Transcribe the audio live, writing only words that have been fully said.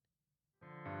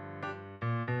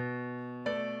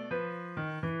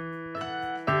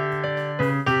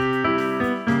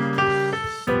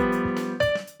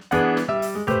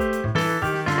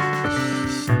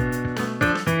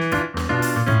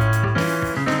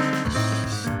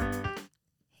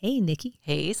Hey, Nikki.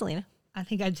 Hey, Selena. I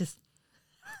think I just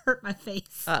hurt my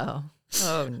face. Uh-oh.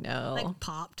 Oh, no. Like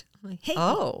popped. I'm like, hey.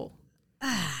 Oh.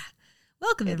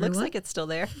 Welcome, It everyone. looks like it's still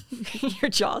there.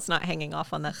 Your jaw's not hanging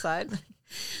off on that side.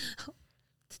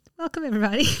 Welcome,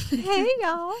 everybody. Hey,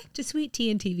 y'all. To Sweet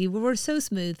Tea and TV, where we're so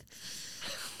smooth.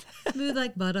 Smooth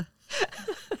like butter.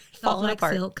 Soft Falling like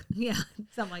apart. silk. Yeah,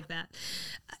 something like that.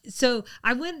 So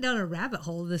I went down a rabbit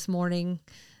hole this morning,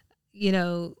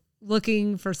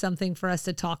 looking for something for us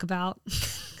to talk about.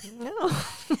 No.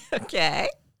 Okay.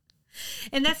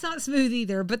 And that's not smooth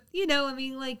either, but we don't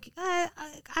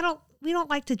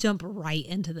like to jump right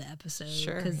into the episode.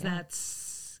 Sure, because yeah.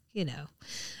 that's,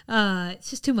 it's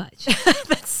just too much.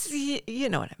 That's, you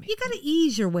know what I mean. You got to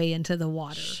ease your way into the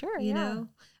water. Sure, you yeah. know?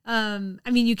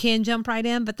 You can jump right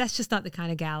in, but that's just not the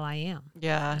kind of gal I am.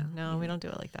 Yeah. No, we don't do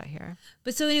it like that here.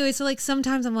 But so anyway,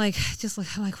 sometimes I'm like,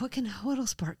 what'll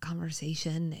spark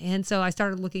conversation? And so I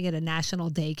started looking at a national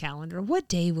day calendar. What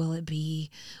day will it be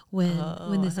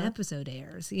when this episode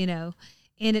airs, And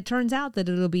it turns out that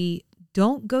it'll be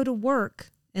don't go to work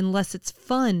unless it's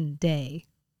fun day.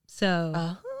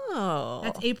 So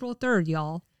that's April 3rd,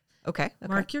 y'all. Okay.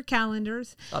 Mark your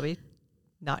calendars. I'll be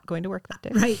not going to work that day.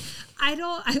 Right.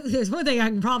 There's one thing I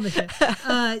can promise you.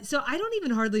 So I don't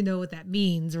even hardly know what that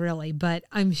means really, but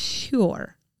I'm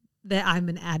sure that I'm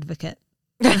an advocate.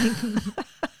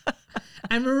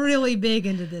 I'm really big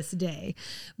into this day,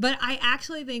 but I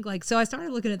actually think so I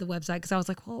started looking at the website because I was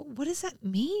like, well, what does that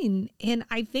mean? And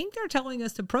I think they're telling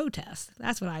us to protest.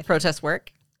 That's what I think. Protest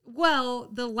work? Well,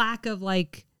 the lack of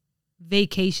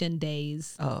vacation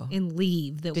days and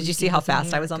leave. Did you see how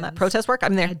fast I was on that? Protest work?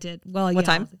 I'm there. I did. Well, what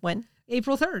time? When?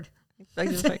 April 3rd.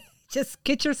 Just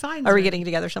get your signs. Are we getting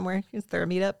together somewhere? Is there a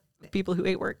meetup? People who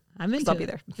hate work? I'm into I'll be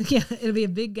there. Yeah, it'll be a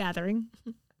big gathering.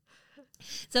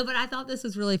 So, but I thought this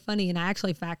was really funny, and I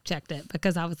actually fact checked it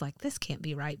because I was like, this can't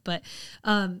be right. But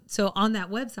so on that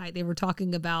website, they were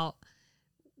talking about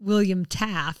William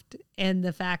Taft and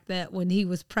the fact that when he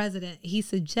was president, he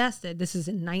suggested, this is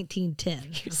in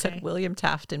 1910. You said William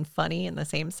Taft and funny in the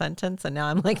same sentence, and now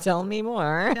I'm like, tell me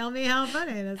more. Tell me how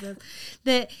funny this is.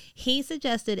 That he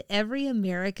suggested every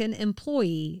American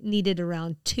employee needed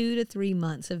around 2 to 3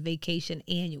 months of vacation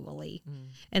annually.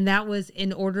 And that was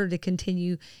in order to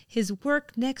continue his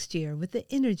work next year with the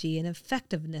energy and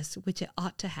effectiveness which it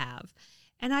ought to have.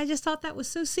 And I just thought that was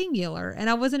so singular, and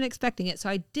I wasn't expecting it. So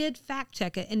I did fact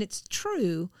check it, and it's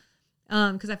true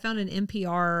because I found an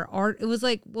NPR art. It was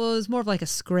it was more of a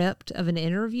script of an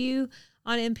interview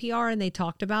on NPR, and they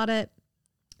talked about it.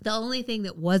 The only thing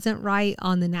that wasn't right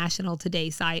on the National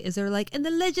Today site is they're and the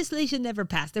legislation never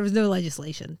passed. There was no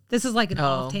legislation. This is an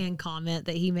offhand comment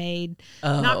that he made.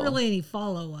 Not really any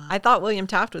follow-up. I thought William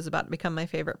Taft was about to become my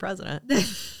favorite president.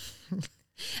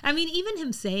 Even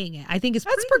him saying it, I think is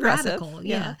that's pretty progressive. Radical.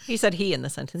 Yeah. He said he in the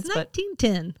sentence, It's but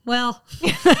 1910. Well,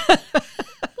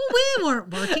 women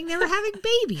weren't working; they were having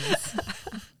babies.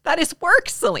 That is work,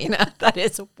 Selena. That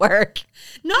is work.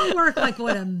 Not work like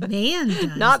what a man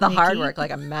does. Not the Nikki. hard work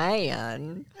like a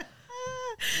man.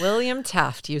 William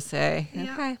Taft, you say?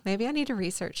 Yeah. Okay, maybe I need to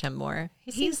research him more.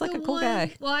 He seems He's like the a cool one.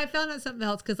 guy. Well, I found out something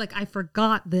else because I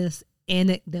forgot this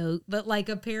anecdote, but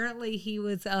apparently he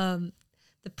was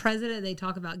the president. They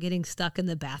talk about getting stuck in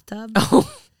the bathtub.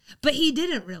 Oh. But he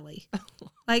didn't really.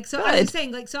 So Good. I'm just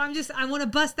saying, I want to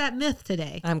bust that myth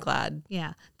today. I'm glad.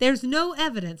 Yeah. There's no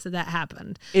evidence that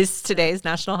happened. Is today's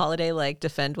national holiday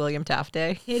Defend William Taft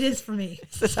Day? It is for me.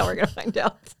 Is this how we're going to find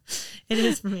out? It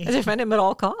is for me. I defend him at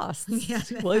all costs. Yeah.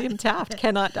 William Taft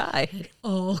cannot die.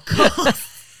 Oh, God.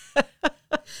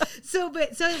 So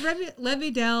it led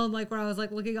me down where I was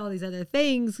looking at all these other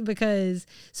things because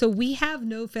we have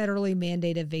no federally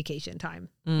mandated vacation time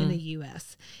in the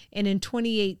U.S. And in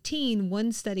 2018,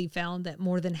 one study found that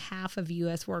more than half of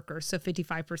U.S. workers, so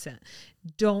 55%,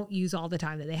 don't use all the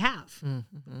time that they have.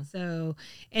 Mm-hmm. So,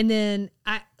 and then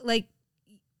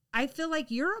I feel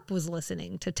like Europe was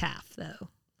listening to Taft though.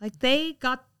 They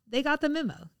got the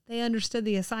memo. They understood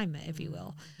the assignment, if you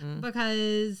will,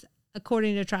 because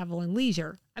according to Travel and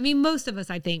Leisure, most of us,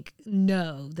 I think,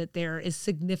 know that there is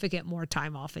significant more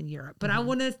time off in Europe. But I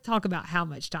want to talk about how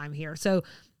much time here. So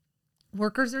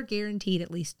workers are guaranteed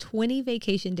at least 20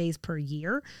 vacation days per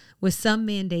year, with some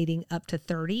mandating up to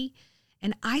 30.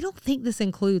 And I don't think this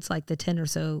includes the 10 or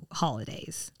so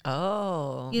holidays.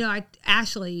 Oh.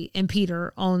 Ashley and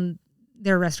Peter own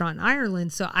their restaurant in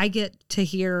Ireland, so I get to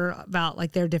hear about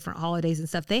their different holidays and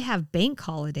stuff. They have bank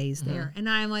holidays there, and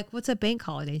I'm like, "What's a bank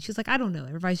holiday?" And she's like, "I don't know.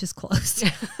 Everybody's just closed."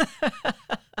 I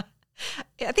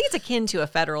think it's akin to a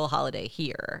federal holiday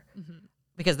here,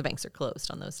 because the banks are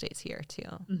closed on those days here too.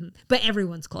 Mm-hmm. But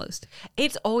everyone's closed.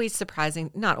 It's always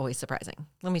surprising. Not always surprising.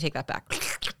 Let me take that back.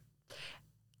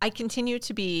 I continue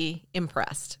to be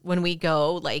impressed when we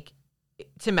go like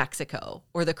to Mexico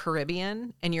or the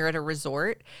Caribbean and you're at a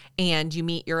resort and you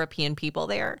meet European people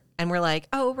there and we're like,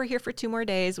 oh, we're here for 2 more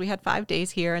days. We had 5 days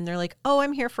here. And they're like, oh,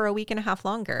 I'm here for a week and a half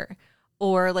longer.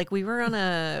 Or like we were on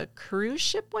a cruise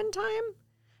ship one time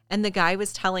and the guy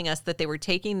was telling us that they were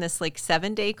taking this like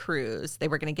 7-day cruise. They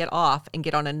were going to get off and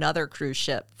get on another cruise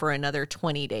ship for another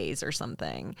 20 days or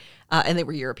something. And they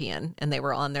were European and they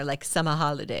were on their like summer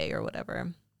holiday or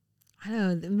whatever. I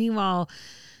know. Meanwhile,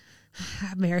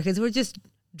 Americans, we're just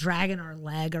dragging our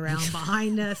leg around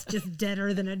behind us, just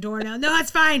deader than a doornail. No, it's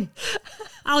fine.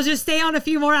 I'll just stay on a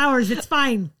few more hours. It's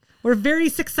fine. We're very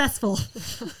successful.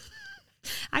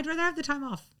 I'd rather have the time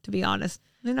off, to be honest.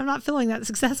 And I'm not feeling that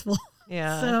successful.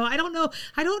 Yeah. So I don't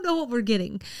know what we're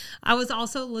getting. I was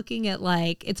also looking at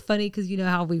like, it's funny because you know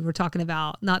how we were talking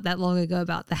about not that long ago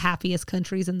about the happiest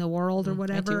countries in the world or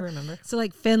whatever. I do remember. So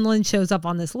like Finland shows up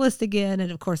on this list again. And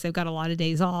of course they've got a lot of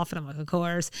days off. And I'm like, of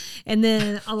course. And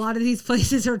then a lot of these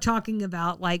places are talking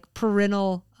about like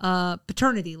parental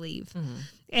paternity leave. Mm-hmm.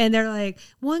 And they're like,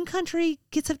 one country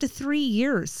gets up to 3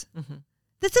 years. Mm-hmm.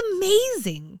 That's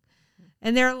amazing.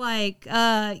 And they're like,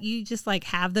 you just like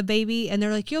have the baby and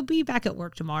they're like, you'll be back at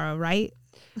work tomorrow, right?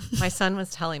 My son was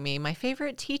telling me my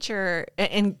favorite teacher,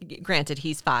 and granted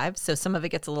he's 5, so some of it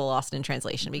gets a little lost in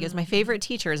translation because my favorite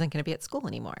teacher isn't going to be at school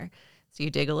anymore. So you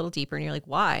dig a little deeper and you're like,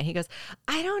 why? And he goes,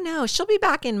 I don't know. She'll be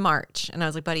back in March. And I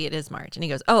was like, buddy, it is March. And he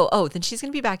goes, oh, then she's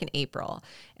going to be back in April.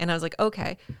 And I was like,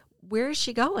 okay. Where is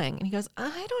she going? And he goes,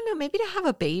 I don't know, maybe to have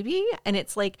a baby. And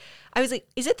it's like, I was like,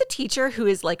 is it the teacher who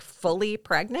is like fully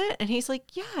pregnant? And he's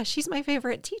like, yeah, she's my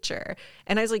favorite teacher.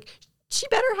 And I was like, she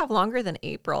better have longer than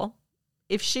April.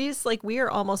 If she's like, we are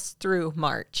almost through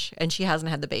March and she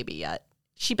hasn't had the baby yet,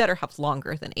 she better have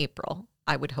longer than April,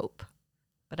 I would hope.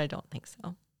 But I don't think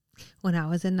so. When I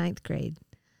was in 9th grade,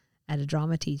 I had a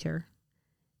drama teacher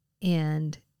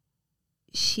and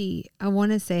she, I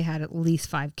want to say, had at least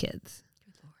 5 kids.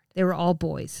 They were all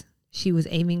boys. She was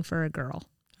aiming for a girl.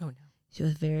 Oh, no. She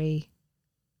was very...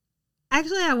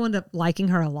 Actually, I wound up liking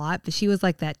her a lot, but she was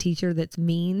like that teacher that's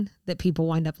mean that people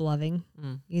wind up loving.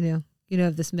 Mm. You know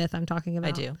of this myth I'm talking about?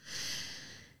 I do.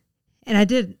 And I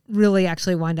did really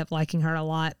actually wind up liking her a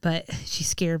lot, but she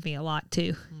scared me a lot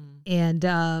too. Mm. And,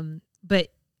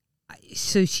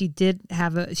 so she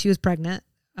she was pregnant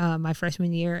my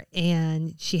freshman year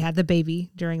and she had the baby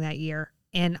during that year.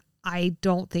 And I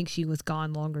don't think she was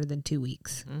gone longer than 2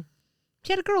 weeks. Mm-hmm.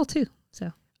 She had a girl too.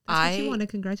 So that's what she wanted.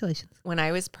 Congratulations. When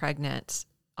I was pregnant,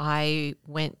 I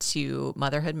went to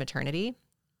motherhood maternity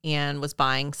and was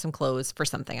buying some clothes for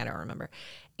something. I don't remember.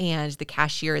 And the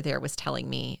cashier there was telling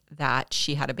me that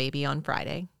she had a baby on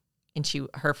Friday and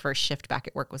her first shift back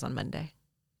at work was on Monday.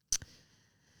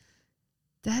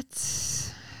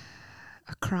 That's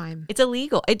a crime. It's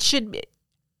illegal. It should be.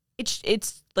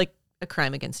 It's like a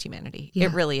crime against humanity. Yeah.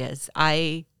 It really is.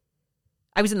 I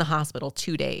was in the hospital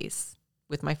 2 days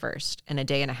with my first and a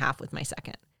day and a half with my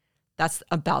second. That's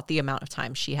about the amount of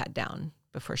time she had down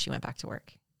before she went back to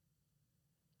work.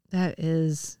 That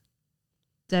is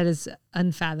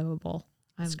unfathomable.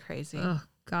 It's crazy. Oh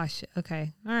gosh.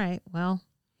 Okay. All right. Well,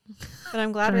 but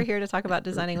I'm glad we're here to talk about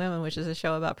Designing Women, which is a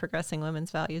show about progressing women's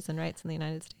values and rights in the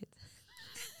United States.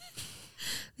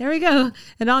 There we go.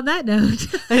 And on that note.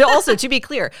 And also, to be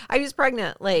clear, I was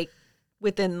pregnant like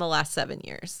within the last 7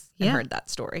 years and heard that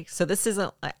story. So this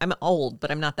isn't, I'm old,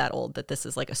 but I'm not that old that this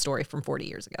is like a story from 40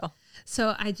 years ago.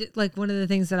 So I just, like one of the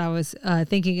things that I was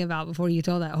thinking about before you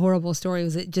told that horrible story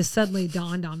was it just suddenly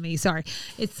dawned on me. Sorry.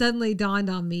 It suddenly dawned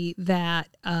on me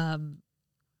that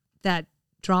that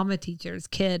drama teacher's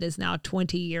kid is now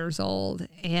 20 years old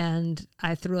and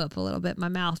I threw up a little bit in my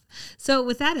mouth. So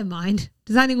with that in mind,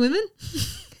 Designing Women,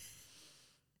 she's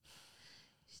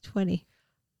 20.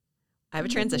 I have a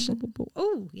transition.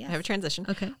 Oh, yeah. I have a transition.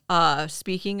 Okay.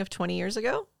 Speaking of 20 years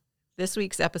ago, this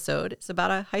week's episode is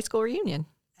about a high school reunion.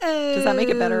 Does that make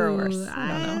it better or worse? I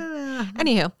don't know.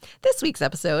 Anywho, this week's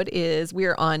episode is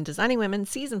we're on Designing Women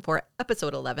Season 4,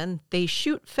 Episode 11. They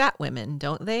shoot fat women,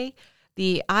 don't they?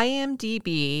 The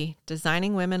IMDb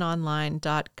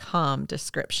designingwomenonline.com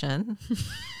description,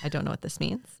 I don't know what this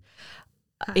means,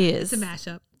 is it's a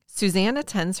mashup. Suzanne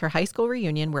attends her high school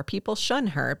reunion where people shun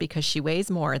her because she weighs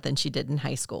more than she did in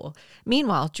high school.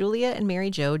 Meanwhile, Julia and Mary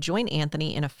Jo join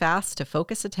Anthony in a fast to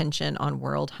focus attention on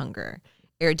world hunger.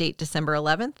 Air date December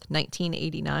 11th,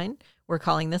 1989. We're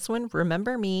calling this one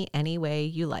Remember Me Any Way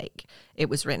You Like. It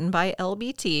was written by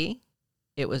LBT.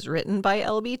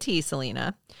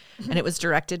 Selena. And it was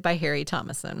directed by Harry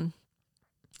Thomason.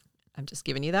 I'm just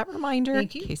giving you that reminder in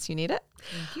case you need it.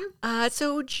 Thank you.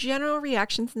 So general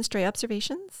reactions and stray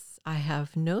observations. I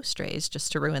have no strays,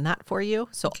 just to ruin that for you.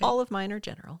 So all of mine are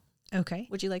general. Okay.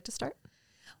 Would you like to start?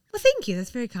 Well, thank you. That's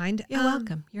very kind. You're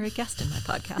welcome. You're a guest in my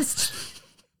podcast.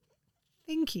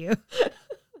 Thank you.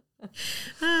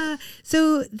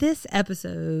 So this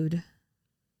episode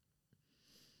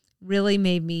really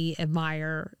made me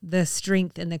admire the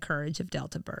strength and the courage of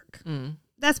Delta Burke.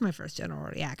 That's my first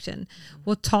general reaction.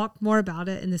 We'll talk more about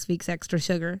it in this week's Extra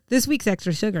Sugar. This week's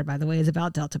Extra Sugar, by the way, is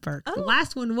about Delta Burke. The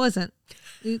last one wasn't.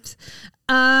 Oops.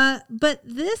 But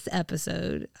this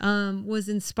episode was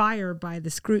inspired by the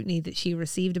scrutiny that she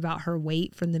received about her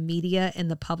weight from the media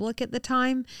and the public at the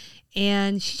time.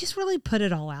 And she just really put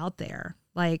it all out there,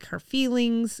 like her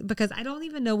feelings, because I don't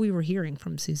even know we were hearing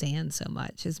from Suzanne so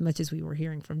much as we were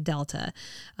hearing from Delta.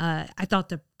 I thought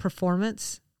the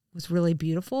performance was really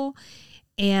beautiful.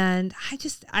 And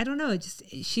I don't know,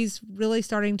 she's really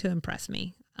starting to impress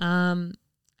me.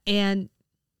 And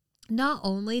not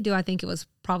only do I think it was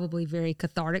probably very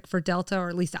cathartic for Delta, or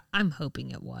at least I'm hoping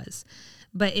it was,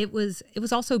 but it was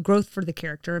also growth for the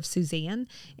character of Suzanne,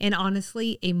 and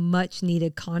honestly, a much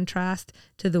needed contrast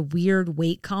to the weird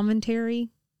weight commentary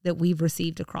that we've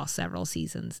received across several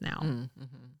seasons now.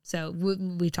 So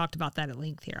we talked about that at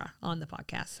length here on the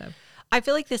podcast. So I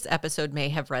feel like this episode may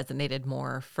have resonated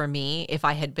more for me if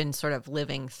I had been sort of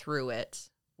living through it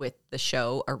with the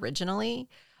show originally.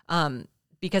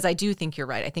 Because I do think you're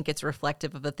right. I think it's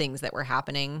reflective of the things that were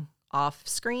happening off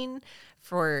screen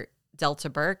for Delta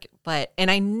Burke, and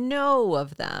I know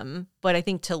of them, but I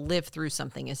think to live through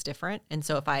something is different. And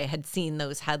so if I had seen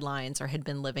those headlines or had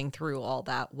been living through all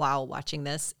that while watching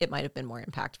this, it might have been more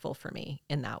impactful for me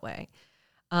in that way.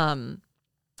 My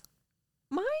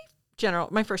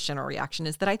first general reaction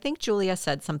is that I think Julia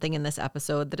said something in this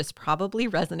episode that has probably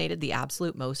resonated the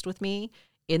absolute most with me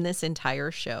in this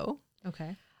entire show.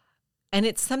 Okay. And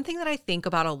it's something that I think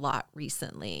about a lot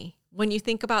recently. When you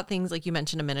think about things like you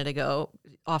mentioned a minute ago,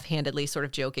 offhandedly sort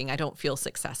of joking, I don't feel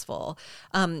successful.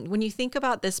 When you think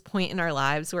about this point in our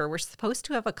lives where we're supposed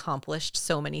to have accomplished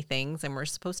so many things and we're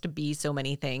supposed to be so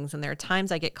many things, and there are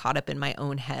times I get caught up in my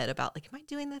own head about like, am I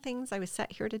doing the things I was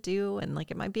set here to do? And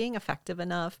like, am I being effective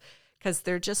enough? Because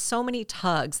there are just so many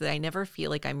tugs that I never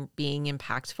feel like I'm being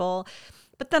impactful.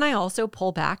 But then I also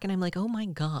pull back and I'm like, oh my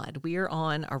God, we are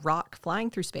on a rock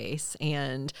flying through space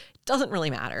and it doesn't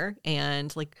really matter.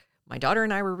 And like my daughter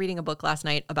and I were reading a book last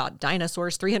night about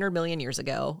dinosaurs 300 million years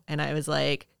ago. And I was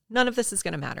like, none of this is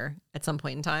going to matter at some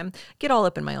point in time. Get all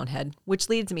up in my own head, which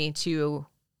leads me to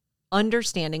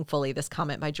understanding fully this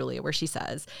comment by Julia where she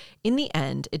says, in the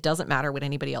end, it doesn't matter what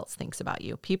anybody else thinks about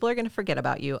you. People are going to forget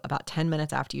about you about 10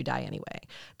 minutes after you die anyway.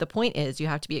 The point is you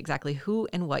have to be exactly who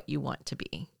and what you want to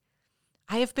be.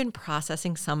 I have been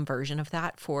processing some version of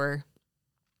that for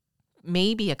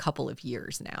maybe a couple of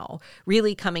years now,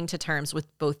 really coming to terms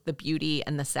with both the beauty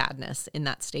and the sadness in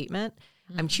that statement.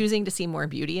 Mm-hmm. I'm choosing to see more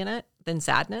beauty in it than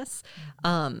sadness,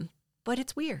 but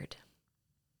it's weird.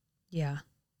 Yeah.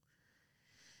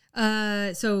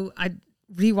 So I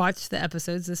rewatched the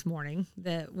episodes this morning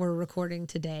that we're recording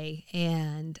today,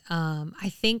 and I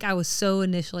think I was so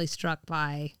initially struck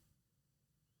by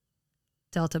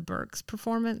Delta Burke's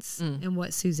performance and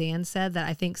what Suzanne said that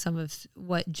I think some of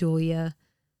what Julia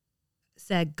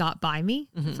said got by me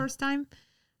the first time.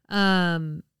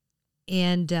 I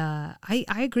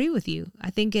agree with you. I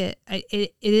think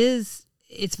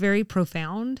it's very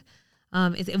profound.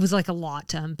 It was like a lot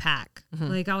to unpack.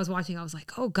 Like I was watching, I was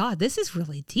like, oh God, this is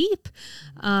really deep.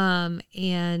 And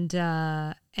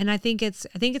I think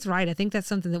it's right. I think that's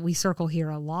something that we circle here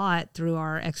a lot through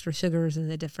our extra sugars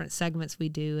and the different segments we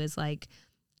do is like,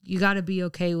 you got to be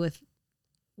okay with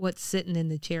what's sitting in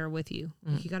the chair with you.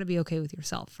 Like, you got to be okay with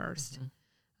yourself first.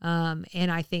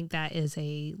 And I think that is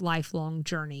a lifelong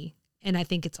journey. And I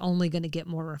think it's only going to get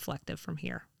more reflective from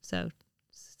here. So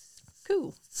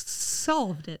cool.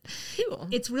 Solved it. Cool.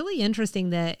 It's really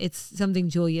interesting that it's something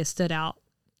Julia stood out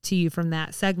to you from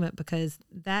that segment, because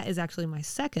that is actually my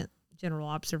second general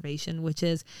observation, which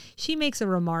is she makes a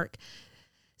remark,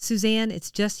 Suzanne,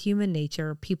 it's just human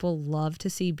nature. People love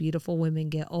to see beautiful women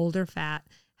get old or fat.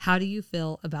 How do you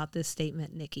feel about this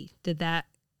statement, Nikki? Did that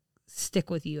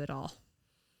stick with you at all?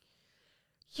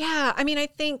 Yeah. I mean, I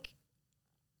think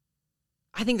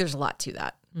there's a lot to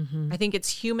that. I think it's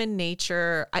human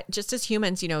nature. Just as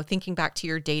humans, thinking back to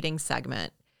your dating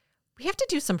segment, we have to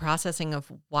do some processing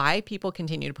of why people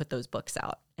continue to put those books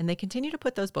out. And they continue to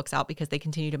put those books out because they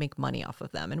continue to make money off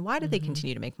of them. And why do they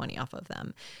continue to make money off of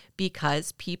them?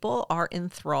 Because people are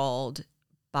enthralled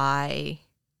by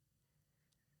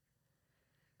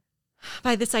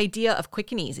this idea of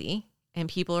quick and easy and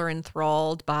people are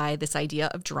enthralled by this idea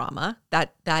of drama.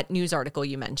 That news article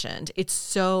you mentioned, it's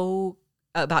so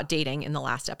about dating in the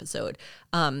last episode.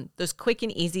 Those quick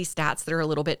and easy stats that are a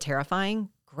little bit terrifying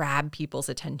grab people's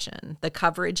attention. The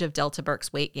coverage of Delta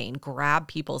Burke's weight gain grab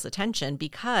people's attention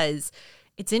because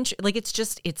it's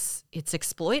it's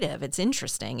exploitive. It's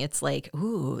interesting. It's like,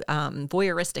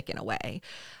 voyeuristic in a way.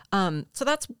 So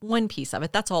that's one piece of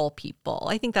it. That's all people.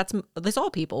 I think that's all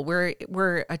people.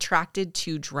 We're attracted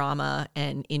to drama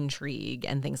and intrigue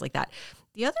and things like that.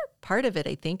 The other part of it,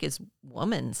 I think, is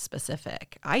woman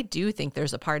specific. I do think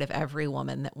there's a part of every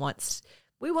woman that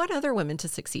we want other women to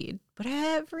succeed. But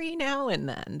every now and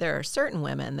then there are certain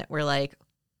women that we're like,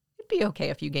 it'd be okay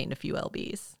if you gained a few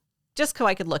lbs. Just so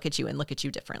I could look at you and look at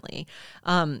you differently.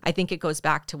 I think it goes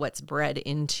back to what's bred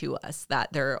into us,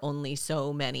 that there are only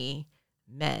so many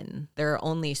men. There are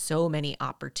only so many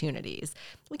opportunities.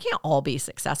 We can't all be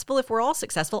successful. If we're all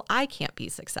successful, I can't be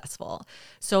successful.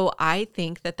 So I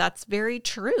think that that's very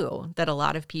true, that a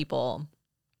lot of people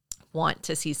want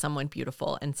to see someone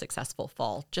beautiful and successful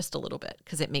fall just a little bit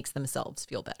because it makes themselves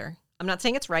feel better. I'm not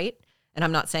saying it's right, and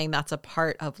I'm not saying that's a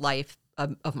part of life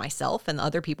of myself and the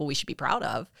other people we should be proud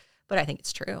of. But I think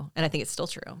it's true, and I think it's still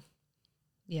true.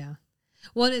 Yeah.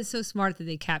 Well, and it's so smart that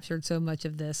they captured so much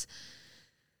of this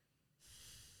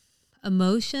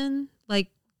emotion.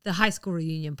 Like the high school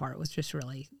reunion part was just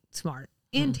really smart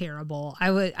and terrible.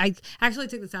 I actually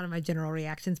took this out of my general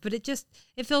reactions, but it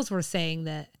feels worth saying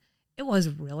that it was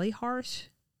really harsh.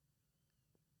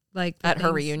 Like at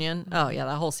her reunion? Oh, yeah,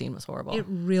 that whole scene was horrible. It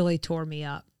really tore me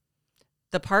up.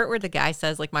 The part where the guy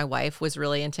says, like, my wife was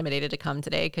really intimidated to come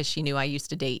today because she knew I used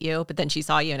to date you, but then she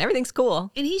saw you and everything's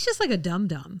cool. And he's just like a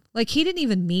dum-dum. Like, he didn't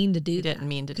even mean to do that. He didn't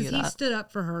mean to do that. Because he stood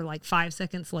up for her like 5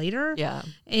 seconds later. Yeah.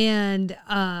 And,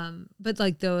 but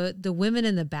like the women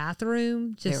in the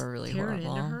bathroom just they were really tearing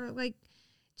horrible. into her. Like,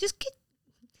 just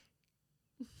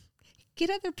get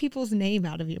other people's name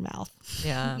out of your mouth.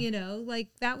 Yeah. Like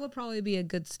that would probably be a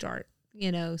good start.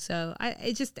 So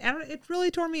it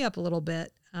really tore me up a little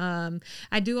bit.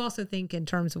 I do also think in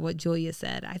terms of what Julia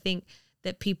said, I think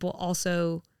that people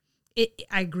also,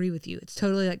 I agree with you. It's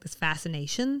totally like this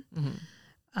fascination.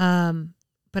 Mm-hmm.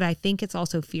 But I think it's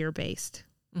also fear-based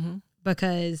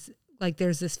because like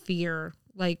there's this fear,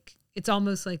 like it's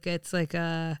almost like it's like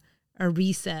a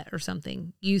reset or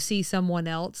something. You see someone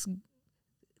else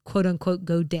quote unquote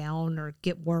go down or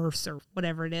get worse or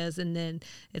whatever it is. And then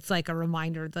it's like a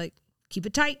reminder, like, keep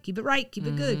it tight, keep it right, keep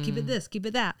it good, keep it this, keep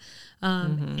it that.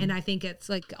 And I think it's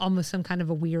like almost some kind of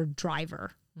a weird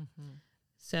driver.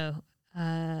 So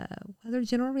other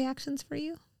general reactions for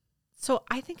you? So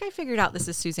I think I figured out this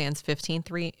is Suzanne's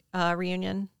 15th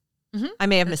reunion. I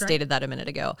may have misstated that a minute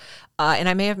ago. And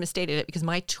I may have misstated it because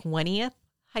my 20th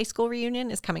high school reunion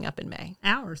is coming up in May.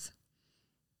 Ours.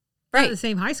 Right. Not the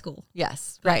same high school.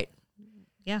 Yes, right.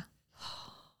 Yeah.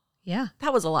 Yeah.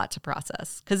 That was a lot to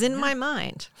process because in my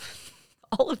mind,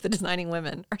 all of the designing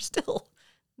women are still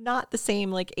not the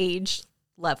same like age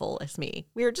level as me.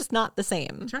 We are just not the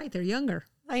same. That's right. They're younger.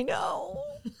 I know.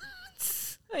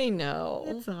 I know.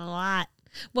 It's a lot.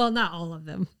 Well, not all of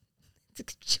them.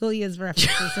 Julia's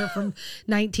references are from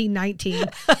 1919.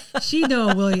 She know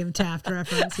a William Taft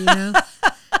reference,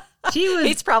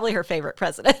 He's probably her favorite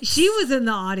president. She was in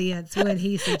the audience when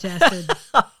he suggested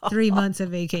 3 months of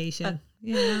vacation.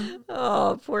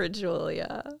 Oh, poor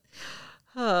Julia.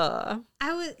 So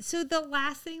the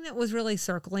last thing that was really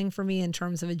circling for me in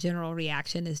terms of a general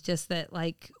reaction is just that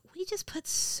like we just put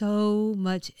so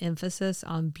much emphasis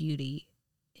on beauty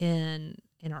in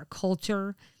our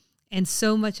culture, and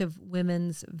so much of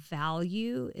women's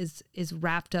value is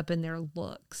wrapped up in their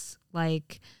looks.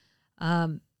 Like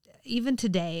even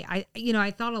today,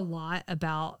 I thought a lot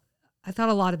about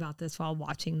this while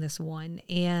watching this one,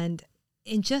 and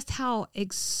just how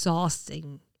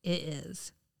exhausting it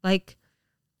is. Like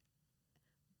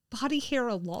body hair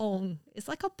alone is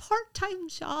like a part-time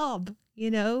job,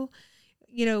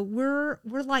 we're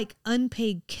like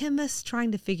unpaid chemists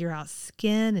trying to figure out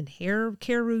skin and hair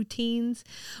care routines.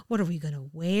 What are we going to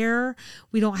wear?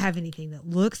 We don't have anything that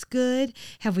looks good.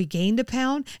 Have we gained a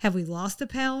pound? Have we lost a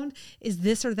pound? Is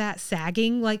this or that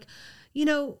sagging? Like,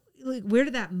 where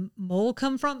did that mole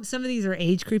come from? Some of these are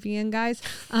age creeping in, guys.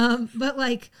 But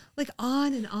like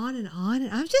on and on and on.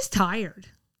 And I'm just tired.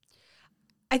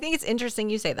 I think it's interesting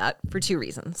you say that for two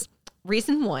reasons.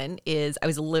 Reason one is I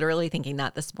was literally thinking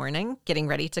that this morning, getting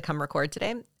ready to come record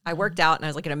today. I worked out and I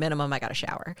was like, at a minimum, I got a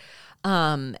shower.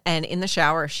 And in the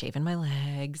shower, shaving my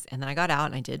legs. And then I got out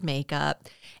and I did makeup.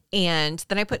 And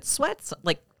then I put sweats,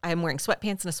 like I'm wearing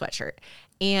sweatpants and a sweatshirt.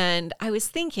 And I was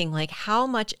thinking like how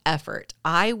much effort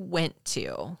I went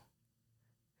to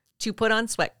to put on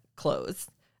sweat clothes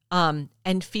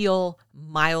and feel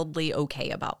mildly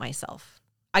okay about myself.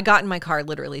 I got in my car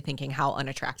literally thinking how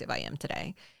unattractive I am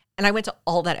today. And I went to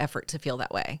all that effort to feel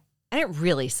that way. And it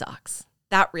really sucks.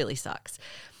 That really sucks.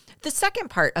 The second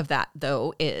part of that,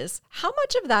 though, is how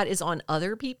much of that is on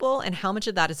other people and how much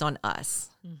of that is on us?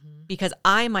 Mm-hmm. Because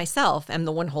I myself am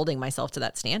the one holding myself to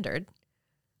that standard.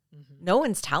 Mm-hmm. No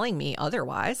one's telling me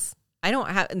otherwise. I don't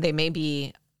have, they may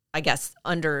be, I guess,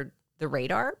 under the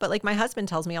radar, but like my husband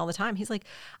tells me all the time, he's like,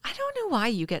 I don't know why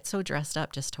you get so dressed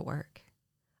up just to work.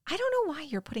 I don't know why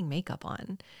you're putting makeup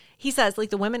on. He says, like,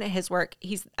 the women at his work,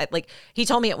 he's like, he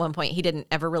told me at one point he didn't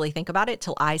ever really think about it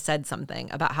till I said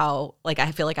something about how, like,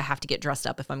 I feel like I have to get dressed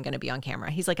up if I'm going to be on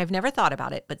camera. He's like, I've never thought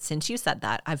about it, but since you said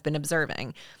that, I've been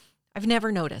observing. I've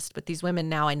never noticed, but these women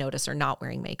now I notice are not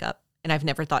wearing makeup, and I've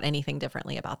never thought anything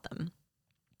differently about them.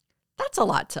 That's a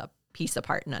lot to piece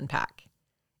apart and unpack.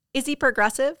 Is he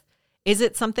progressive? Is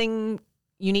it something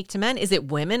unique to men? Is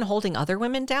it women holding other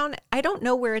women down? I don't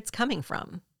know where it's coming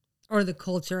from. Or the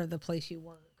culture of the place you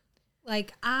work.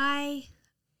 Like, I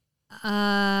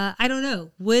don't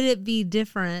know. Would it be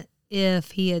different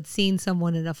if he had seen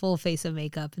someone in a full face of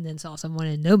makeup and then saw someone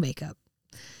in no makeup?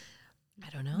 I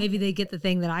don't know. Maybe they get the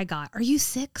thing that I got. Are you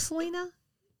sick, Selena?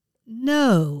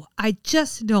 No, I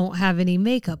just don't have any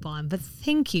makeup on, but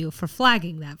thank you for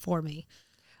flagging that for me.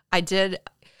 I did.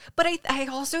 But I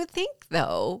also think,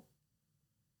 though,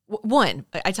 one,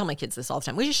 I tell my kids this all the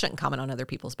time. We just shouldn't comment on other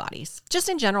people's bodies. Just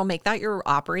in general, make that your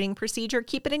operating procedure.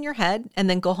 Keep it in your head and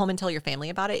then go home and tell your family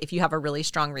about it if you have a really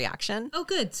strong reaction. Oh,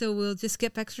 good. So we'll just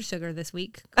skip extra sugar this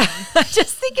week.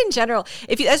 Just think in general.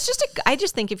 I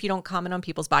just think if you don't comment on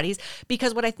people's bodies,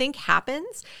 because what I think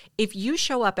happens, if you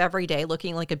show up every day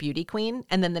looking like a beauty queen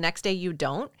and then the next day you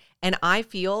don't, and I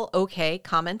feel okay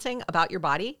commenting about your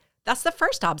body, that's the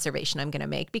first observation I'm going to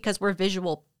make because we're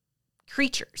visual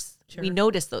creatures. Sure. We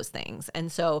notice those things. And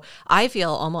so I feel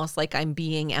almost like I'm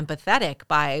being empathetic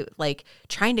by like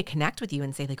trying to connect with you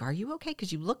and say like, are you okay?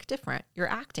 Because you look different. You're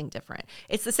acting different.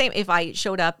 It's the same if I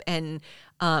showed up and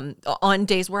on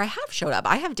days where I have showed up,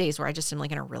 I have days where I just am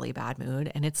like in a really bad mood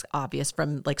and it's obvious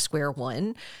from like square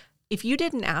one. If you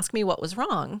didn't ask me what was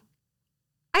wrong,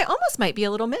 I almost might be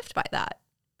a little miffed by that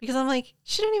because I'm like,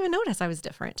 she didn't even notice I was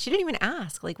different. She didn't even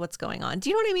ask like what's going on. Do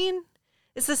you know what I mean?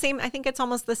 It's the same. I think it's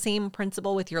almost the same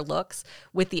principle with your looks,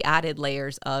 with the added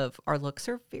layers of our looks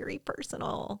are very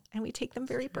personal and we take them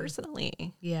very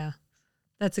personally. Yeah.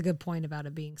 That's a good point about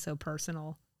it being so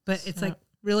personal. But it's like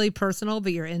really personal,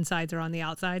 but your insides are on the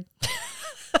outside.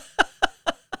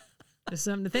 There's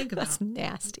something to think about. That's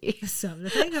nasty. There's something to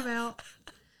think about.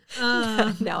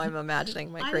 Now I'm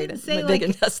imagining my big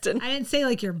intestine. I didn't say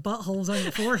like your butthole's on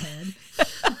your forehead.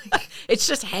 It's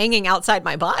just hanging outside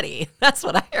my body. That's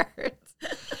what I heard.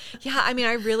 Yeah, I mean,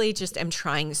 I really just am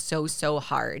trying so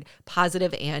hard,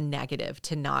 positive and negative,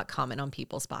 to not comment on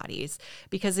people's bodies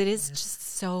because it is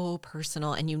just so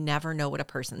personal and you never know what a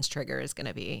person's trigger is going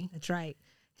to be. That's right.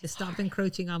 Just stop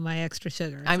encroaching on my extra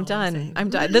sugar. I'm done.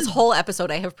 This whole episode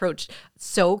I have approached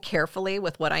so carefully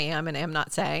with what I am and am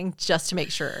not saying just to make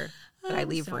sure that I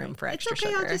leave room for extra sugar.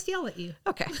 It's okay. I'll just yell at you.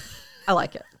 Okay. I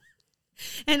like it.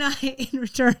 And in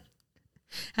return,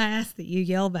 I ask that you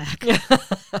yell back.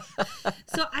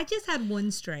 So I just had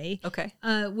one stray. Okay.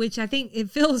 Which I think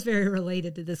it feels very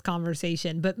related to this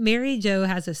conversation. But Mary Jo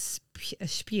has a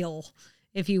spiel,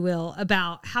 if you will,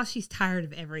 about how she's tired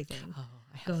of everything.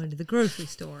 Going to the grocery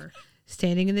store,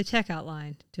 standing in the checkout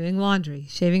line, doing laundry,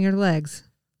 shaving her legs.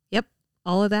 Yep.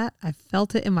 All of that. I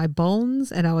felt it in my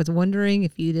bones, and I was wondering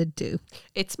if you did too.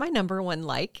 It's my number one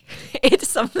like. It's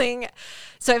something.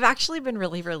 So I've actually been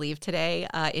really relieved today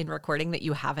in recording that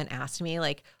you haven't asked me,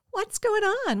 like, what's going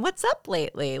on? What's up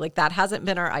lately? Like, that hasn't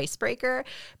been our icebreaker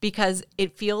because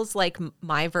it feels like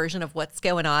my version of what's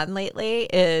going on lately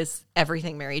is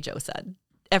everything Mary Jo said.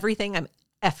 Everything I'm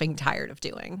effing tired of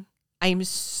doing. I am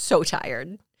so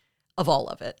tired of all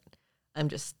of it. I'm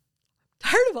just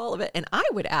tired of all of it. And I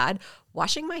would add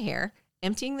washing my hair,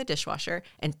 emptying the dishwasher,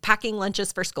 and packing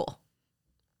lunches for school.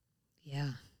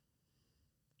 Yeah.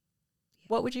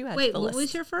 What would you add Wait, to the what list?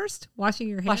 was your first? Washing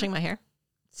your hair? Washing my hair.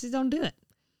 Just don't do it.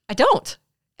 I don't.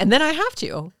 And then I have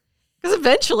to. Because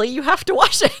eventually you have to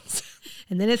wash it.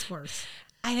 And then it's worse.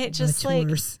 And it just like,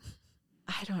 worse.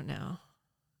 I don't know.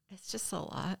 It's just a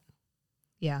lot.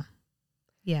 Yeah.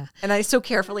 Yeah. And I so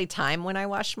carefully time when I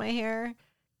wash my hair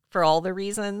for all the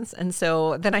reasons. And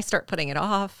so then I start putting it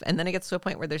off. And then it gets to a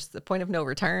point where there's the point of no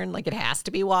return. Like it has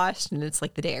to be washed. And it's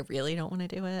like the day I really don't want to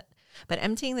do it. But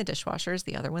emptying the dishwasher is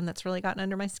the other one that's really gotten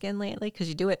under my skin lately. Because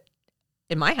you do it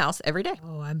in my house every day.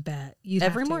 Oh, I bet. You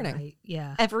every morning. Right?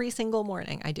 Yeah. Every single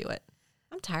morning I do it.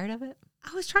 I'm tired of it.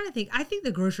 I was trying to think. I think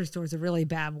the grocery store is a really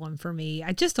bad one for me.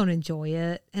 I just don't enjoy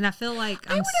it. And I feel like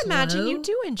I would imagine you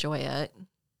do enjoy it.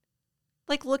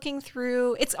 Like looking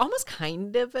through, it's almost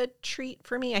kind of a treat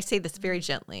for me. I say this very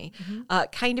gently.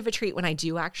 Kind of a treat when I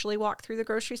do actually walk through the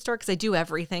grocery store because I do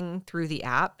everything through the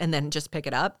app and then just pick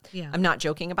it up. Yeah. I'm not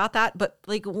joking about that. But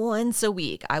like once a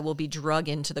week, I will be drug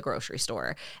into the grocery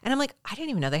store. And I'm like, I didn't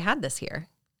even know they had this here.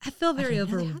 I feel very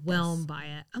overwhelmed by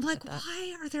it. I'm like,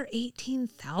 why are there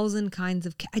 18,000 kinds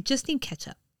of I just need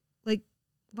ketchup. Like,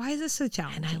 why is this so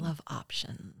challenging? And I love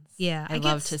options. Yeah. I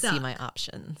love to see my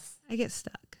options. I get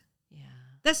stuck.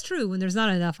 That's true. When there's not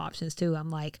enough options, too,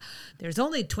 I'm like, there's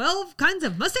only 12 kinds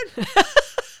of mustard.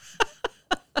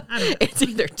 I don't know. It's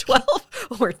either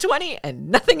 12 or 20 and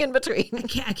nothing in between.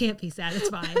 I can't be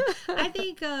satisfied. I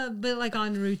think, but like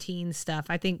on routine stuff,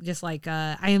 I think just like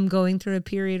I am going through a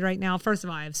period right now. First of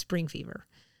all, I have spring fever.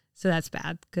 So that's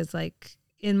bad because like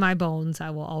in my bones,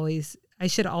 I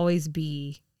should always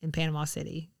be in Panama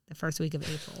City the first week of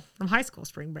April from high school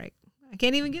spring break. I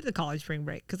can't even get to college spring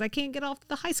break because I can't get off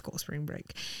the high school spring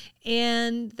break.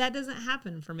 And that doesn't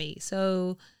happen for me.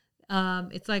 So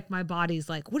it's like my body's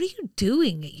like, what are you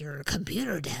doing at your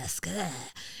computer desk? Ugh.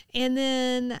 And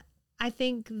then I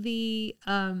think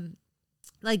I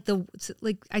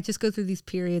just go through these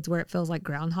periods where it feels like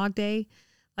Groundhog Day.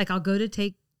 Like I'll go to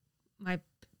take my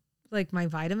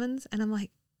vitamins and I'm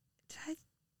like,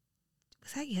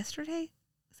 was that yesterday?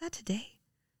 Was that today?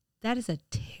 That is a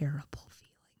terrible feeling.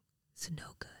 It's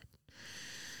no good.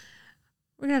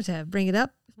 We're going to have to bring it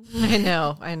up. I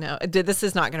know. This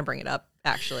is not going to bring it up,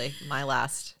 actually. My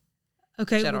last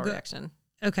general reaction.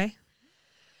 Okay.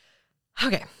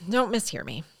 Okay. Don't mishear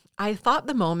me. I thought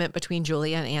the moment between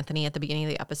Julia and Anthony at the beginning of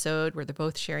the episode where they're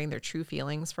both sharing their true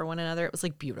feelings for one another, it was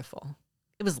like beautiful.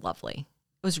 It was lovely.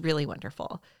 It was really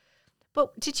wonderful.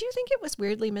 But did you think it was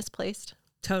weirdly misplaced?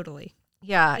 Totally.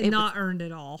 Yeah. Not earned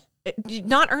at all.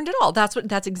 Not earned at all.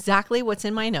 That's exactly what's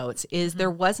in my notes is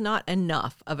there was not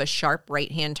enough of a sharp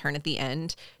right-hand turn at the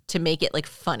end to make it like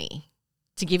funny,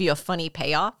 to give you a funny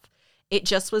payoff. It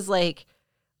just was like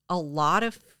a lot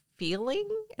of feeling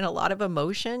and a lot of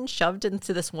emotion shoved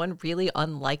into this one really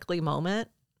unlikely moment.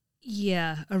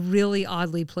 Yeah, a really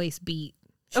oddly placed beat.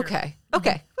 Sure. Okay.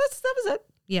 That was it.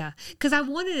 Yeah, because I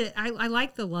wanted it. I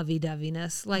like the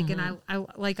lovey-doveyness, like, and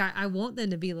I want them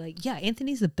to be like, yeah,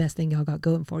 Anthony's the best thing y'all got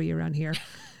going for you around here,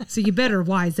 so you better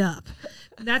wise up.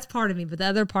 That's part of me, but the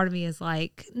other part of me is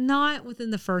like, not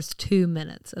within the first 2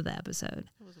 minutes of the episode.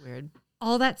 That was weird.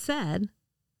 All that said,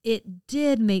 it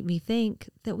did make me think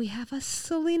that we have a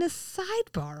Selena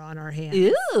sidebar on our hands.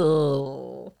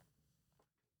 Ew.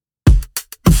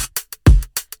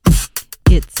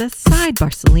 It's a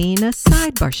sidebar, Selena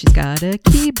sidebar. She's got a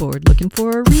keyboard looking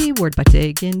for a reward by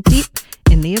digging deep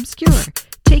in the obscure,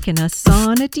 taking us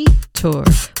on a detour.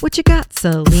 What you got,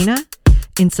 Selena?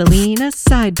 In Selena's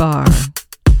sidebar.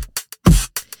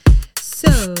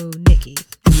 So, Nikki.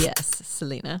 Yes,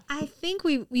 Selena. I think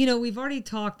we've already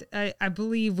talked. I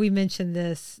believe we mentioned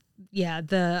this. Yeah,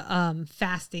 the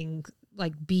fasting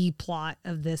like B plot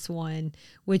of this one,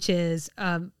 which is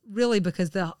really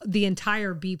because the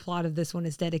entire B plot of this one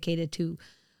is dedicated to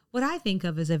what I think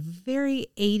of as a very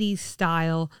 80s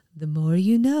style, the more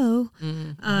you know,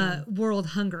 world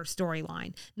hunger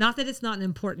storyline. Not that it's not an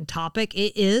important topic.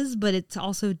 It is, but it's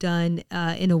also done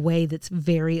in a way that's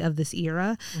very of this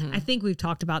era. I think we've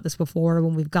talked about this before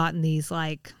when we've gotten these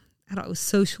like, I don't know,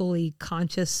 socially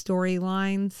conscious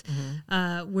storylines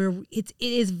where it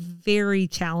is very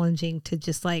challenging to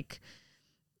just like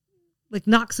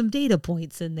knock some data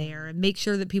points in there and make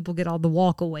sure that people get all the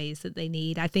walkaways that they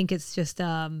need. I think it's just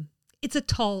it's a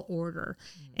tall order,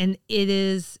 and it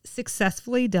is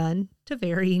successfully done to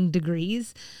varying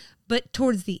degrees. But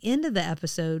towards the end of the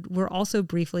episode, we're also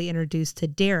briefly introduced to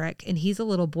Derek, and he's a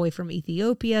little boy from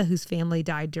Ethiopia whose family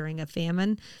died during a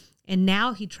famine. And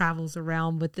now he travels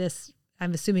around with this,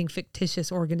 I'm assuming,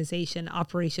 fictitious organization,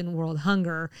 Operation World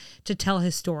Hunger, to tell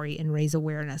his story and raise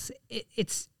awareness.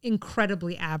 It's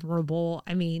incredibly admirable.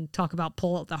 I mean, talk about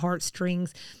pull at the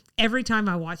heartstrings. Every time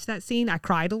I watched that scene, I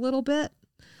cried a little bit.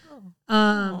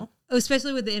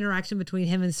 Especially with the interaction between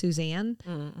him and Suzanne.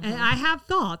 And I have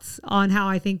thoughts on how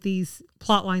I think these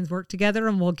plot lines work together,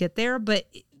 and we'll get there, but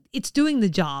it's doing the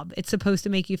job. It's supposed to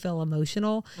make you feel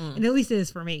emotional, and at least it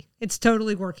is for me. It's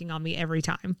totally working on me every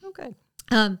time. Okay.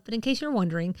 But in case you're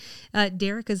wondering,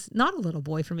 Derek is not a little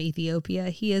boy from Ethiopia.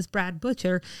 He is Brad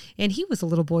Butcher, and he was a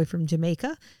little boy from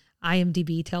Jamaica.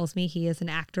 IMDb tells me he is an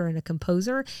actor and a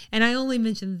composer. And I only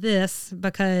mentioned this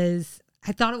because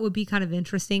I thought it would be kind of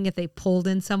interesting if they pulled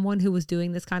in someone who was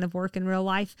doing this kind of work in real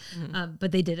life,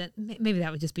 but they didn't. Maybe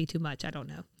that would just be too much. I don't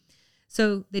know.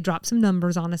 So they dropped some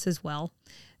numbers on us as well.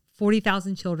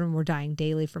 40,000 children were dying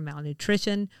daily from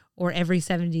malnutrition, or every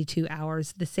 72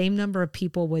 hours, the same number of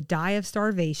people would die of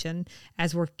starvation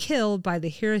as were killed by the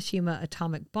Hiroshima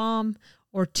atomic bomb,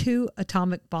 or 2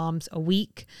 atomic bombs a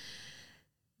week.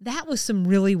 That was some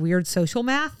really weird social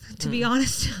math, to be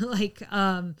honest. Like,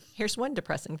 here's one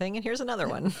depressing thing and here's another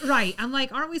one. Right. I'm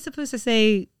like, aren't we supposed to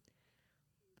say,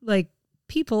 like,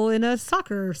 people in a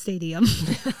soccer stadium?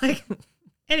 Like,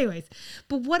 anyways,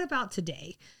 but what about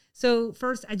today? So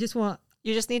first,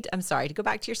 You just need to, I'm sorry, to go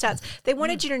back to your stats. They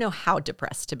wanted you to know how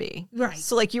depressed to be. Right.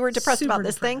 So like you were depressed Super about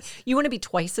this depressed. thing. You want to be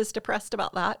twice as depressed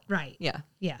about that. Right. Yeah.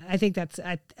 Yeah. I think that's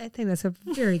a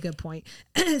very good point.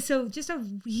 So just a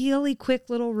really quick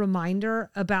little reminder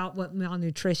about what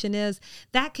malnutrition is.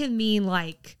 That can mean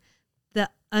like the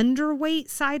underweight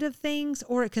side of things,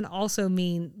 or it can also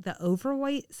mean the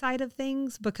overweight side of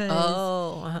things,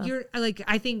 because you're like,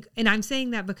 I think, and I'm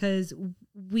saying that because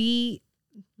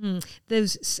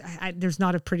there's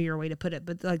not a prettier way to put it,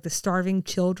 but like the starving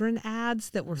children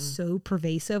ads that were so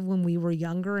pervasive when we were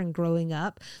younger and growing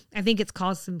up, I think it's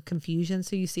caused some confusion.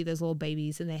 So you see those little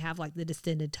babies and they have like the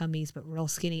distended tummies, but real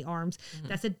skinny arms.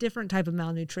 That's a different type of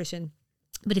malnutrition.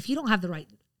 But if you don't have the right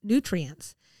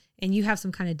nutrients and you have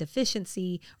some kind of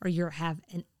deficiency, or you have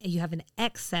an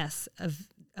excess of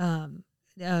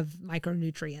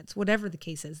micronutrients, whatever the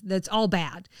case is, that's all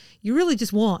bad. You really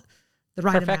just want the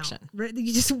right perfection amount.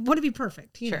 You just want to be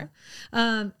perfect. Sure.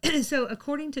 So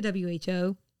according to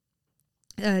WHO,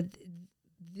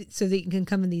 so that you can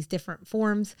come in these different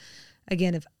forms,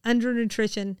 again, of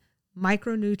undernutrition,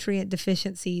 micronutrient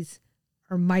deficiencies,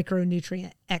 or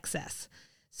micronutrient excess.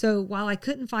 So while I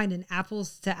couldn't find an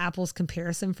apples to apples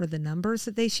comparison for the numbers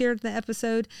that they shared in the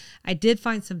episode, I did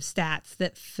find some stats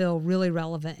that feel really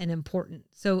relevant and important.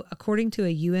 So according to a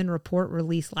UN report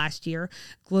released last year,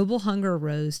 global hunger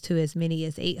rose to as many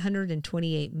as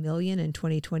 828 million in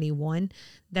 2021.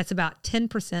 That's about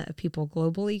 10% of people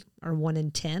globally, or 1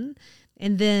 in 10.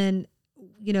 And then,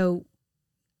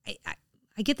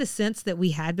 I get the sense that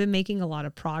we had been making a lot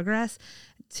of progress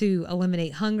to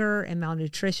eliminate hunger and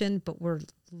malnutrition, but we're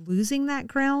losing that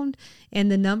ground.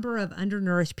 And the number of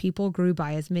undernourished people grew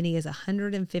by as many as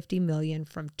 150 million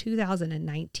from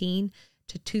 2019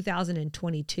 to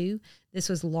 2022. This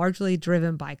was largely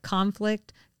driven by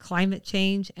conflict, climate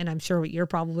change, and I'm sure what you're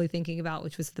probably thinking about,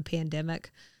 which was the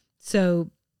pandemic.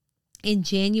 So in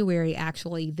January,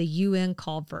 actually, the UN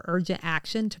called for urgent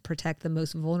action to protect the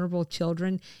most vulnerable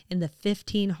children in the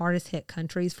 15 hardest hit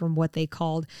countries from what they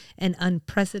called an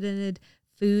unprecedented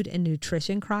food and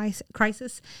nutrition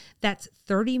crisis. That's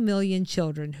 30 million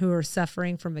children who are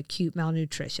suffering from acute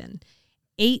malnutrition.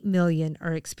 8 million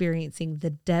are experiencing the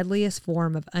deadliest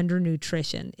form of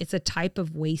undernutrition. It's a type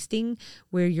of wasting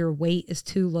where your weight is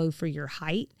too low for your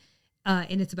height,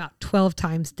 and it's about 12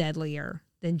 times deadlier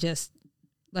than just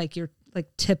like your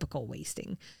typical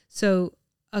wasting. So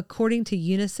according to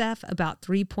UNICEF, about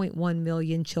 3.1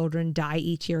 million children die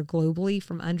each year globally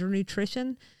from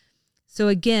undernutrition. So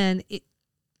again,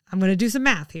 I'm going to do some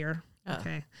math here.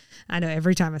 Okay. I know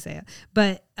every time I say it,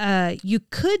 but you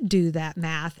could do that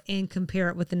math and compare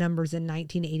it with the numbers in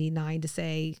 1989 to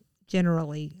say,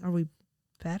 generally, are we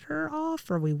better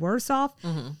off? Are we worse off?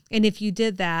 Mm-hmm. And if you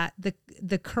did that,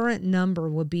 the current number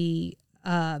would be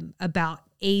about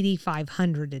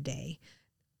 8,500 a day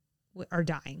are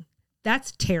dying.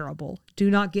 That's terrible. Do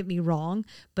not get me wrong,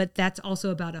 but that's also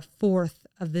about a fourth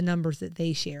of the numbers that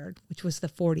they shared, which was the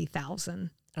 40,000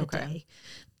 a day.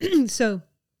 So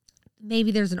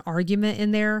maybe there's an argument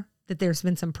in there that there's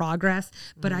been some progress,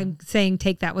 but I'm saying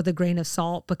take that with a grain of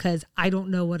salt, because I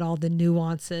don't know what all the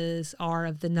nuances are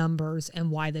of the numbers and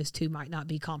why those two might not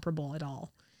be comparable at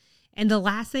all. And the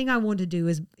last thing I want to do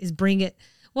is bring it,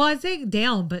 well, I'd say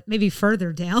down, but maybe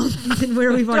further down than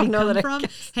where we've already come from.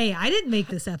 Hey, I didn't make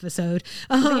this episode.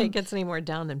 I don't think it gets any more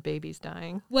down than babies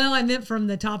dying. Well, I meant from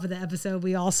the top of the episode.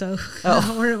 We also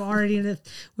we're already in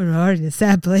a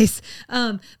sad place.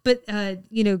 But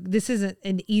this isn't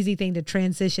an easy thing to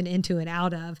transition into and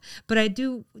out of. But I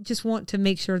do just want to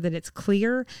make sure that it's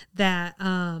clear that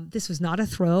this was not a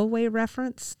throwaway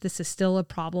reference. This is still a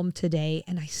problem today,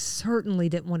 and I certainly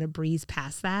didn't want to breeze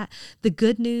past that. The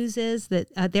good news is that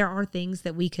there are things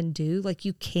that we can do, like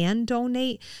you can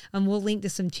donate. We'll link to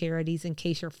some charities in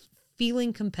case you're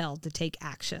feeling compelled to take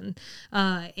action.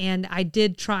 And I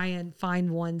did try and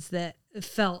find ones that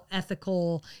felt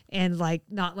ethical and like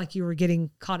not like you were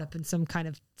getting caught up in some kind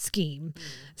of scheme.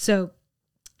 So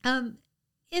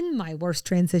in my worst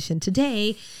transition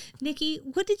today, Nikki,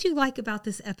 what did you like about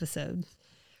this episode?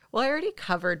 Well, I already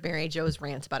covered Mary Jo's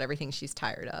rant about everything she's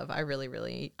tired of. I really,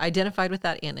 really identified with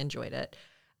that and enjoyed it.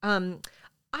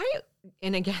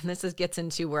 And again, gets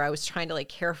into where I was trying to like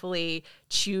carefully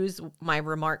choose my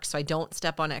remarks so I don't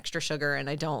step on extra sugar and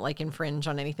I don't like infringe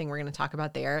on anything we're going to talk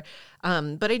about there.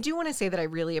 But I do want to say that I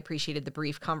really appreciated the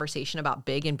brief conversation about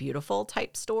big and beautiful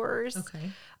type stores.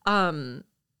 Okay.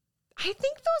 I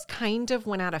think those kind of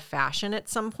went out of fashion at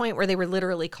some point where they were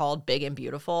literally called Big and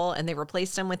Beautiful, and they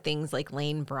replaced them with things like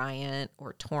Lane Bryant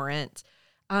or Torrent.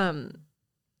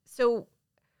 So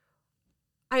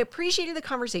I appreciated the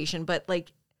conversation, but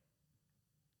like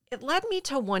it led me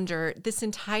to wonder this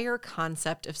entire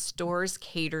concept of stores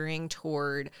catering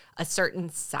toward a certain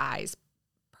size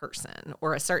person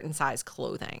or a certain size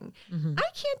clothing. Mm-hmm. I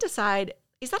can't decide,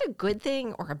 is that a good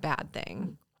thing or a bad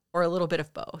thing or a little bit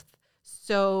of both?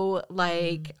 So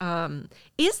like,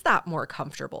 is that more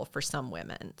comfortable for some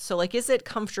women? So like, is it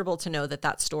comfortable to know that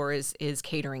that store is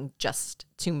catering just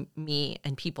to me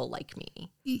and people like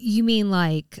me? You mean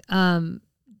like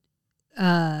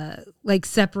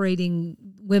separating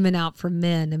women out from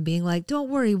men and being like, don't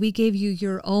worry, we gave you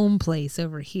your own place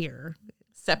over here.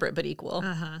 Separate but equal.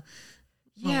 Uh-huh.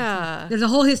 Yeah. There's a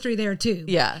whole history there too.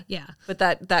 Yeah. Yeah. But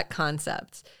that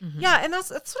concept. Mm-hmm. Yeah. And that's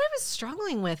what I was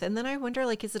struggling with. And then I wonder,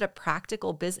 like, is it a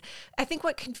practical business? I think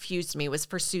what confused me was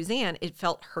for Suzanne, it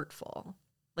felt hurtful.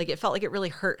 Like it felt like it really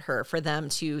hurt her for them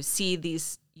to see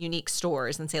these unique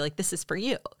stores and say like, this is for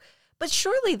you. But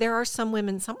surely there are some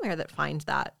women somewhere that find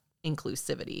that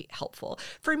inclusivity helpful.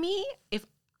 For me, if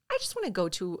I just want to go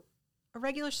to a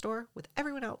regular store with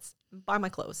everyone else, buy my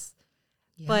clothes.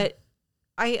 Yeah. But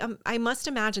I must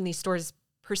imagine these stores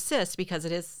persist because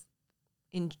it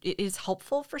is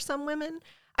helpful for some women.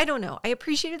 I don't know. I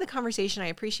appreciated the conversation. I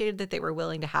appreciated that they were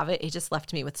willing to have it. It just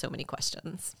left me with so many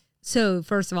questions. So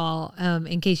first of all,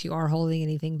 in case you are holding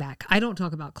anything back, I don't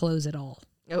talk about clothes at all.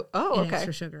 Oh, okay.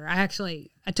 Extra sugar. I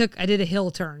did a hill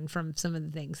turn from some of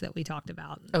the things that we talked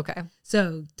about. Okay.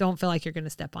 So don't feel like you're going to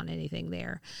step on anything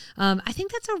there. I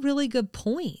think that's a really good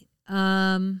point.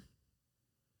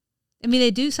 I mean,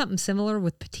 they do something similar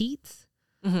with petites.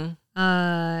 Mm-hmm.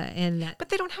 But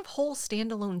they don't have whole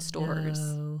standalone stores.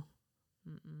 No.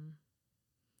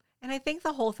 And I think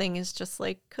the whole thing is just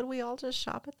like, could we all just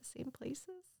shop at the same places?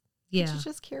 Yeah. Could you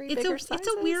just carry bigger sizes?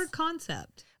 It's a weird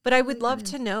concept. But I would love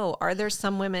to know, are there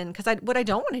some women, because what I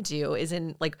don't want to do is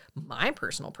in like my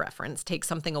personal preference, take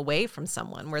something away from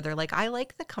someone where they're like, I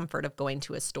like the comfort of going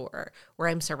to a store where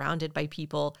I'm surrounded by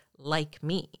people like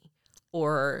me.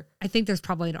 Or I think there's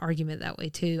probably an argument that way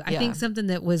too. I think something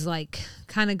that was like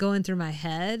kind of going through my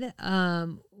head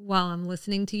while I'm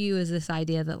listening to you is this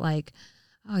idea that like,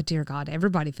 oh dear God,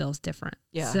 everybody feels different.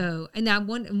 Yeah. So, and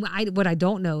what I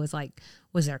don't know is like,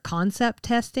 was there concept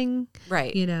testing?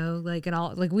 Right. You know, like and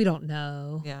all, like we don't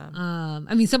know. Yeah.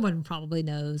 I mean, someone probably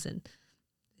knows, and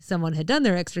someone had done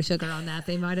their extra sugar on that,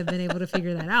 they might have been able to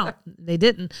figure that out. They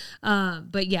didn't.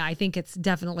 But yeah, I think it's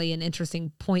definitely an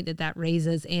interesting point that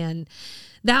raises. And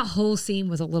that whole scene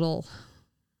was a little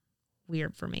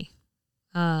weird for me.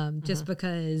 Just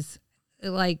because it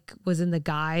like was in the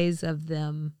guise of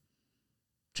them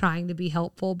trying to be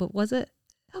helpful, but was it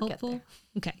helpful?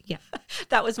 Okay. Yeah.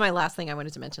 That was my last thing I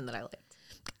wanted to mention that I liked.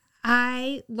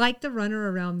 I like the runner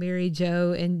around Mary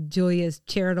Jo and Julia's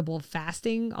charitable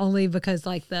fasting only because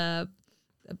like the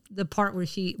part where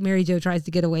Mary Jo tries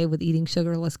to get away with eating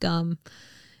sugarless gum,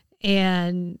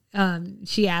 and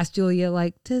she asked Julia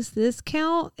like, does this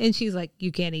count? And she's like,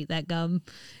 you can't eat that gum.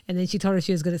 And then she told her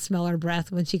she was going to smell her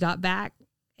breath when she got back,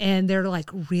 and they're like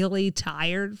really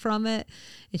tired from it,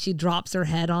 and she drops her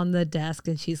head on the desk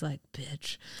and she's like,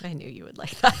 bitch. I knew you would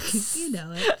like that. You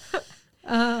know it.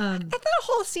 And that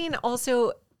whole scene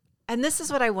also, and this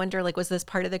is what I wonder, like, was this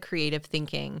part of the creative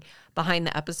thinking behind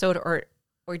the episode, or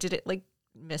did it like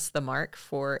miss the mark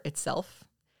for itself?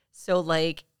 So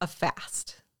like a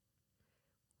fast.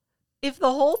 If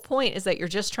the whole point is that you're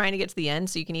just trying to get to the end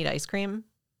so you can eat ice cream,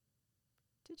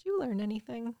 did you learn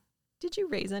anything? Did you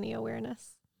raise any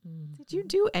awareness? Mm-hmm. Did you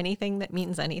do anything that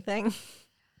means anything?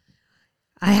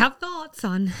 I have thoughts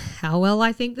on how well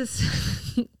I think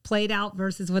this played out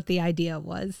versus what the idea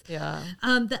was. Yeah.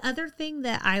 The other thing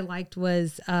that I liked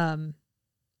was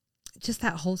just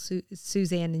that whole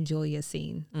Suzanne and Julia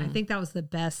scene. I think that was the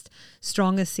best,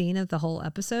 strongest scene of the whole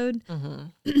episode.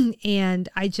 Mm-hmm. And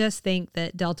I just think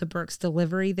that Delta Burke's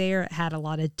delivery there had a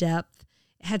lot of depth.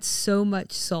 It had so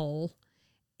much soul.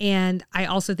 And I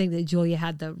also think that Julia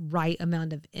had the right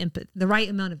amount of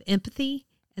empathy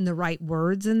and the right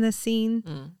words in this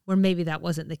scene, where maybe that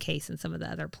wasn't the case in some of the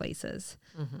other places.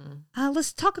 Mm-hmm.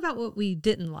 Let's talk about what we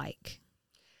didn't like.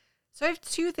 So I have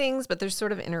two things, but they're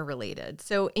sort of interrelated.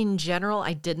 So in general,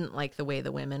 I didn't like the way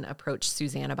the women approached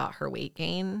Suzanne about her weight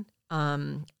gain.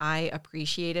 I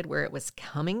appreciated where it was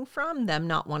coming from, them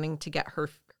not wanting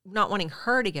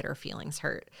her to get her feelings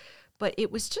hurt. But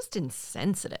it was just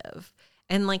insensitive.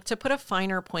 And like, to put a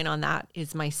finer point on that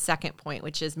is my second point,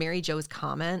 which is Mary Jo's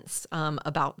comments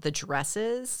about the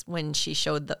dresses when she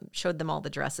showed them all the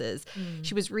dresses.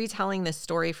 She was retelling this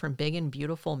story from Big and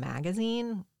Beautiful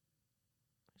magazine.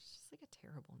 It's just like a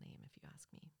terrible name, if you ask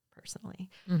me personally.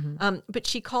 But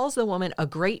she calls the woman a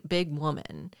great big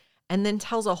woman, and then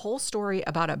tells a whole story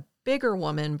about a bigger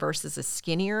woman versus a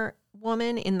skinnier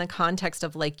woman in the context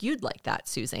of like, you'd like that,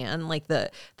 Suzanne. Like the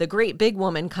great big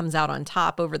woman comes out on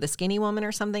top over the skinny woman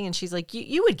or something. And she's like,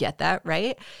 you would get that,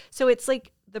 right? So it's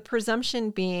like the presumption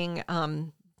being,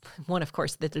 one, of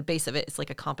course, the base of it is like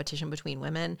a competition between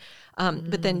women.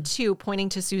 But then two, pointing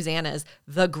to Suzanne as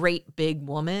the great big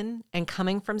woman and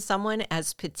coming from someone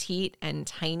as petite and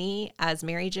tiny as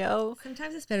Mary Jo.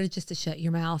 Sometimes it's better just to shut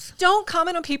your mouth. Don't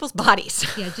comment on people's bodies.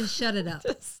 Yeah, just shut it up.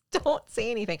 Just don't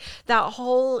say anything.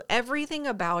 Everything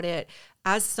about it,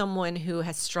 as someone who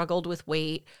has struggled with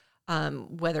weight,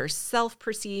 whether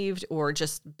self-perceived or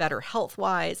just better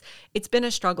health-wise, it's been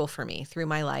a struggle for me through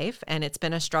my life, and it's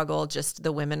been a struggle just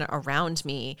the women around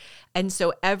me. And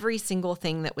so every single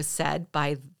thing that was said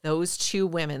by those two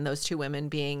women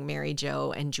being Mary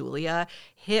Jo and Julia,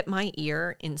 hit my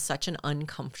ear in such an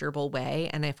uncomfortable way.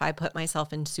 And if I put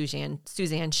myself in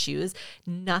Suzanne's shoes,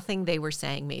 nothing they were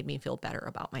saying made me feel better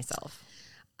about myself.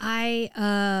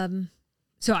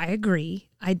 So I agree.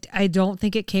 I don't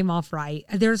think it came off right.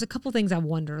 There's a couple things I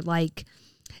wonder. Like,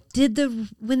 when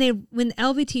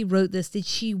LVT wrote this, did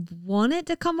she want it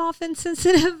to come off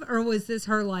insensitive, or was this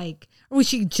her or was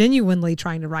she genuinely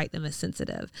trying to write them as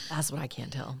sensitive? That's what I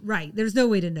can't tell. Right. There's no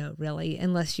way to know, really,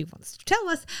 unless she wants to tell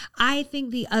us. I think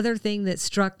the other thing that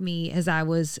struck me as I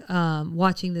was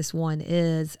watching this one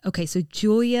is, okay, so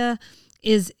Julia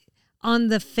is on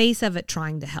the face of it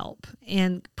trying to help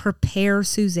and prepare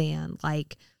Suzanne.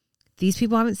 Like, these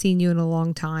people haven't seen you in a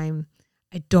long time.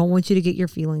 I don't want you to get your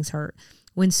feelings hurt.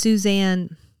 When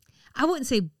Suzanne, I wouldn't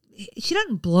say, she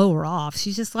doesn't blow her off.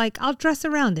 She's just like, I'll dress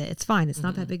around it. It's fine. It's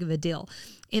not that big of a deal.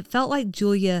 It felt like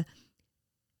Julia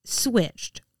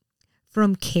switched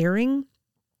from caring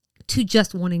to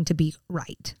just wanting to be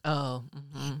right. Oh.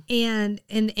 And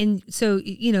so,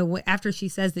 after she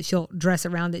says that she'll dress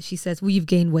around it, she says, well, you've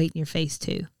gained weight in your face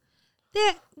too.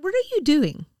 What are you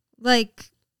doing?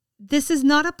 Like, this is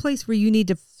not a place where you need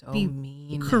to be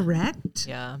mean. Correct.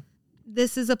 Yeah.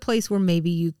 This is a place where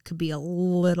maybe you could be a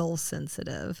little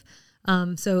sensitive.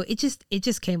 So it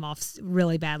just came off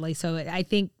really badly. So I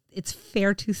think it's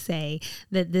fair to say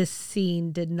that this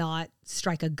scene did not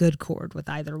strike a good chord with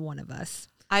either one of us.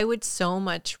 I would so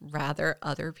much rather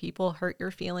other people hurt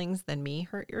your feelings than me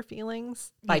hurt your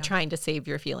feelings by trying to save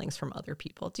your feelings from other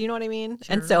people. Do you know what I mean?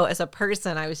 Sure. And so as a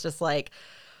person, I was just like,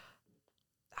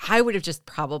 I would have just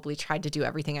probably tried to do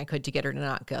everything I could to get her to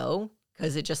not go,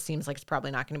 because it just seems like it's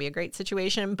probably not going to be a great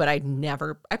situation. But I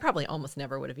probably almost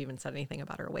never would have even said anything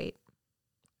about her weight.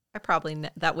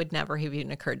 That would never have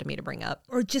even occurred to me to bring up.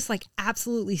 Or just like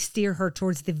absolutely steer her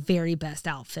towards the very best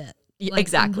outfit.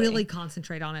 Exactly. Really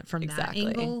concentrate on it from that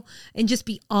angle, and just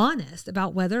be honest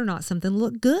about whether or not something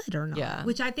looked good or not. Yeah.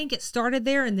 Which I think it started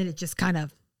there, and then it just kind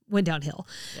of went downhill.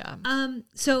 Yeah.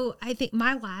 So I think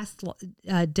my last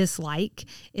dislike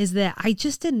is that I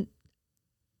just didn't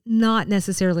not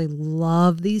necessarily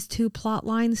love these two plot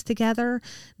lines together.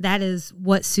 That is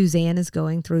what Suzanne is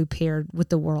going through paired with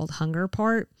the world hunger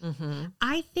part. Mm-hmm.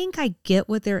 I think I get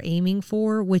what they're aiming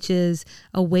for, which is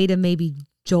a way to maybe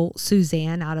jolt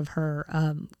Suzanne out of her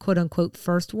quote unquote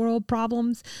first world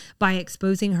problems by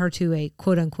exposing her to a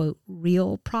quote unquote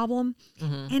real problem.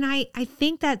 Mm-hmm. And I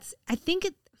think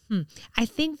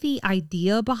the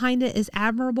idea behind it is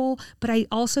admirable, but I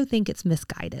also think it's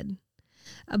misguided,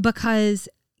 because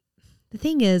the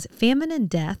thing is, famine and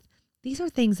death, these are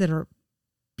things that are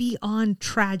beyond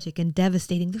tragic and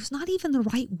devastating. There's not even the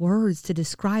right words to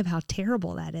describe how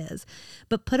terrible that is.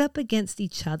 But put up against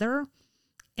each other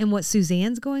and what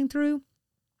Suzanne's going through,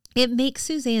 it makes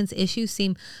Suzanne's issue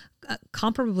seem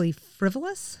comparably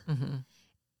frivolous. Mm-hmm.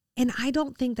 And I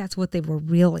don't think that's what they were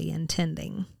really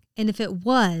intending. And if it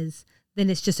was, then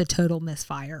it's just a total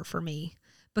misfire for me,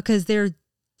 because they're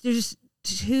just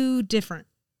two different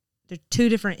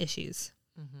issues,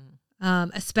 mm-hmm.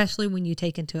 Especially when you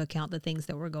take into account the things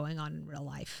that were going on in real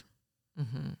life.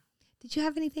 Mm-hmm. Did you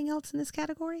have anything else in this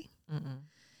category? Mm-mm.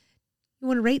 You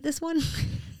want to rate this one?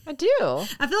 I do.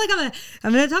 I feel like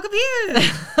I'm going to talk up here.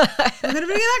 I'm going to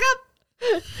bring it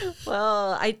back up.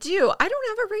 Well, I do. I don't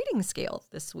have a rating scale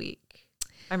this week.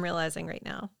 I'm realizing right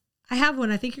now. I have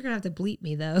one. I think you're going to have to bleep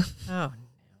me, though. Oh,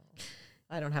 no.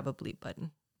 I don't have a bleep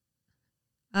button.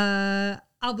 I'll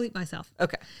bleep myself.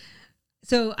 Okay.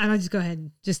 So I'll just go ahead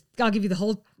and I'll give you the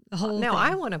whole No, thing.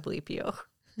 I want to bleep you,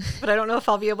 but I don't know if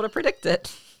I'll be able to predict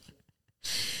it.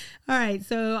 All right.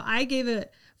 So I gave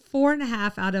it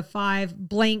 4.5 out of 5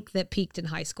 blank that peaked in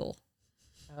high school.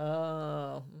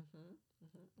 Oh.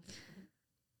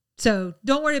 So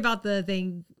don't worry about the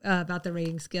thing, about the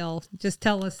rating scale. Just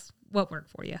tell us what worked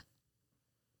for you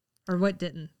or what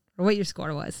didn't, or what your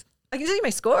score was. I can tell you my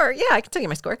score. Yeah, I can tell you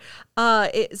my score.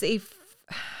 It's a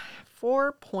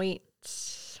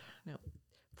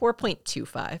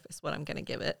 4.25 is what I'm going to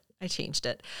give it. I changed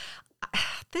it.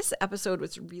 This episode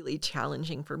was really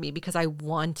challenging for me because I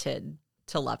wanted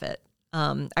to love it.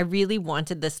 I really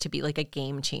wanted this to be like a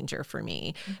game changer for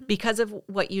me because of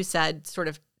what you said sort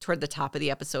of toward the top of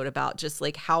the episode about just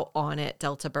like how on it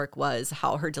Delta Burke was,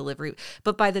 how her delivery.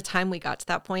 But by the time we got to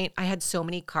that point, I had so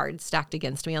many cards stacked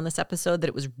against me on this episode that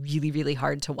it was really, really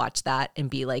hard to watch that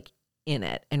and be like in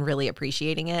it and really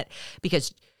appreciating it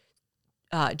because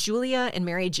Julia and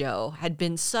Mary Jo had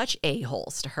been such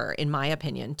a-holes to her, in my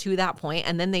opinion, to that point.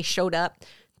 And then they showed up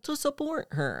to support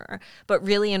her. But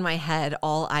really in my head,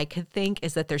 all I could think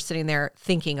is that they're sitting there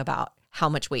thinking about how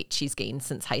much weight she's gained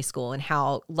since high school and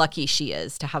how lucky she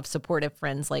is to have supportive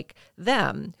friends like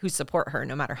them who support her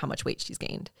no matter how much weight she's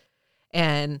gained.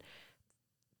 And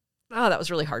that was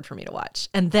really hard for me to watch.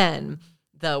 And then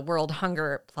the world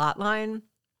hunger plotline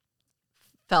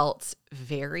felt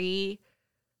very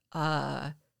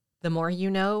the more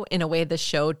you know, in a way the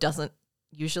show doesn't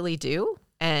usually do.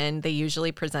 And they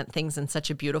usually present things in such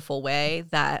a beautiful way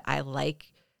that I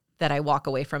like, that I walk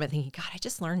away from it thinking, God, I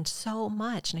just learned so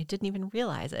much and I didn't even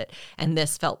realize it. And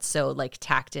this felt so like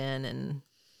tacked in and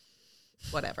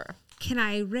whatever. Can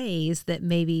I raise that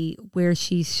maybe where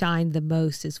she shined the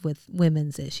most is with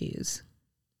women's issues?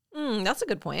 That's a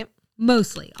good point.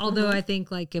 Mostly. Although I think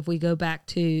like if we go back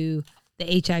to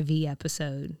the HIV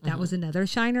episode, that was another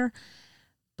shiner.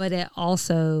 But it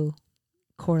also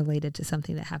correlated to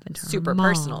something that happened to her super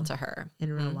mom personal to her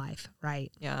in real life,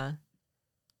 right? Yeah.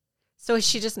 So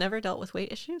she just never dealt with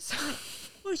weight issues?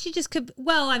 Well, she just could.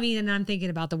 Well, I mean, and I'm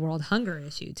thinking about the world hunger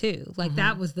issue too. Like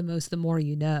that was the more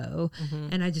you know.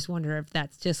 And I just wonder if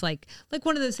that's just like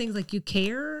one of those things like you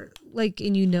care, like,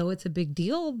 and you know it's a big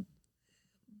deal,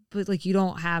 but like you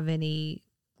don't have any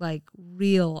like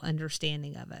real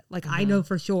understanding of it. Like I know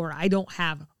for sure I don't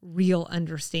have real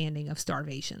understanding of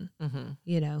starvation.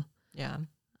 You know. Yeah.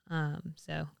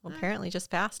 So apparently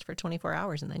just fast for 24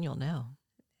 hours and then you'll know.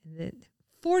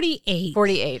 48.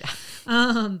 48.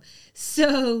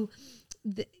 So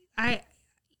I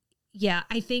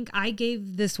think I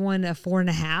gave this one a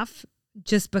 4.5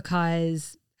 just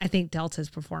because I think Delta's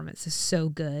performance is so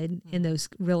good in those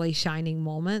really shining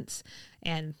moments.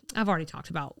 And I've already talked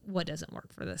about what doesn't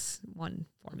work for this one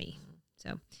for me.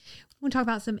 So we'll talk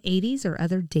about some 80s or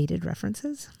other dated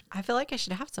references. I feel like I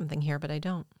should have something here, but I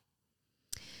don't.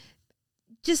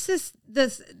 Just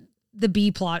the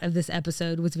B plot of this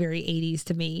episode was very 80s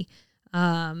to me.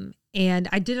 And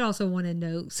I did also want to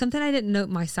note something I didn't note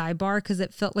in my sidebar because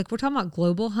it felt like we're talking about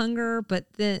global hunger,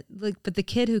 but the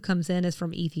kid who comes in is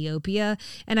from Ethiopia.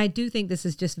 And I do think this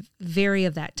is just very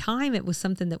of that time. It was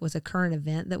something that was a current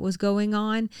event that was going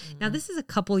on. Now, this is a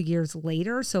couple years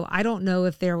later, so I don't know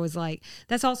if there was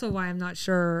that's also why I'm not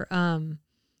sure.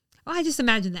 I just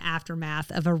imagine the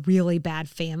aftermath of a really bad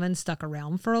famine stuck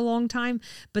around for a long time.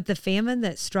 But the famine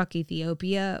that struck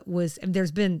Ethiopia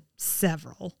there's been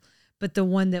several, but the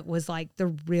one that was like the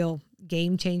real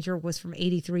game changer was from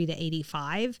 83 to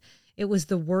 85. It was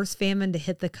the worst famine to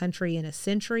hit the country in a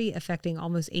century, affecting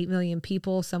almost 8 million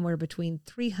people. Somewhere between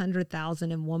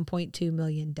 300,000 and 1.2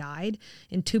 million died,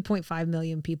 and 2.5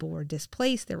 million people were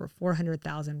displaced. There were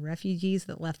 400,000 refugees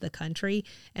that left the country,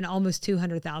 and almost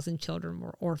 200,000 children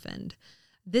were orphaned.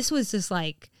 This was just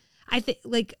I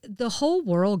think the whole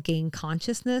world gained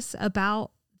consciousness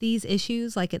about these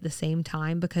issues at the same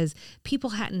time because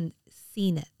people hadn't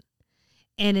seen it.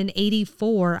 And in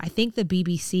 84, I think the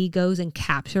BBC goes and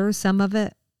captures some of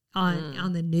it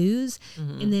on the news.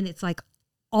 And then it's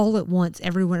all at once,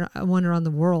 everyone around the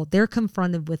world, they're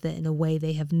confronted with it in a way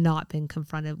they have not been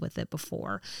confronted with it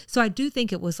before. So I do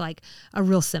think it was a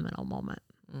real seminal moment.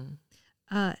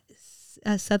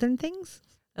 Southern things?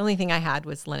 The only thing I had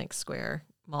was Lenox Square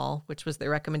Mall, which was the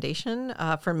recommendation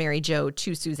for Mary Jo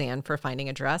to Suzanne for finding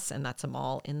a dress. And that's a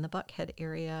mall in the Buckhead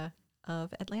area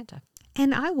of Atlanta.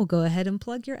 And I will go ahead and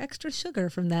plug your extra sugar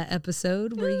from that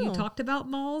episode where you talked about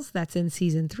malls. That's in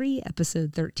season 3,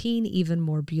 episode 13, Even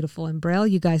More Beautiful in Braille.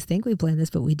 You guys think we planned this,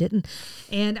 but we didn't.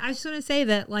 And I just want to say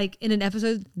that, like, in an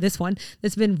episode, this one,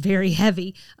 that's been very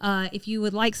heavy, if you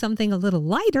would like something a little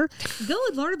lighter, go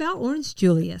and learn about Orange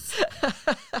Julius.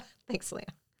 Thanks, Leah.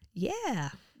 Yeah.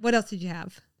 What else did you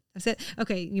have? I said,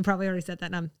 okay, you probably already said that,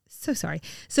 and I'm so sorry.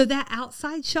 So that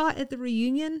outside shot at the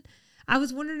reunion, I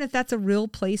was wondering if that's a real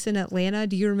place in Atlanta.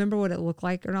 Do you remember what it looked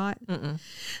like or not? Mm-mm.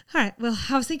 All right. Well,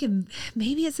 I was thinking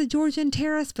maybe it's a Georgian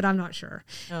Terrace, but I'm not sure.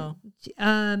 Oh.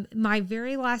 My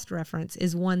very last reference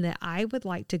is one that I would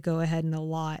like to go ahead and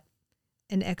allot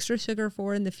an extra sugar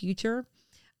for in the future.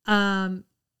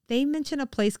 They mention a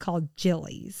place called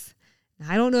Jilly's.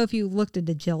 Now, I don't know if you looked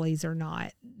into Jilly's or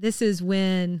not. This is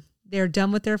when they're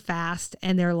done with their fast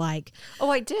and they're like, oh,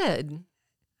 I did. Okay.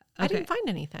 I didn't find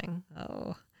anything.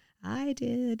 Oh, I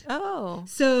did. Oh.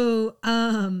 So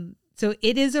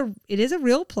it is a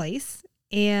real place,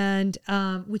 and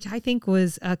which I think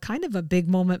was kind of a big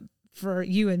moment for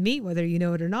you and me, whether you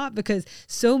know it or not, because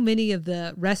so many of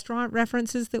the restaurant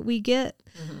references that we get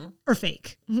are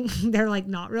fake. They're like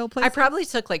not real places. I probably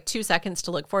took like 2 seconds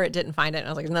to look for it, didn't find it, and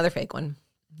I was like, another fake one.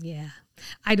 Yeah.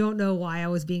 I don't know why I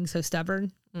was being so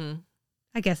stubborn.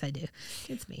 I guess I do.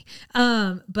 It's me.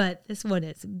 But this one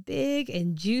is big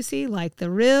and juicy like the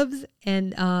ribs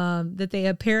and that they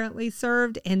apparently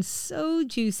served, and so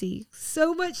juicy,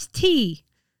 so much tea.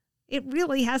 It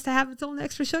really has to have its own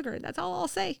extra sugar. That's all I'll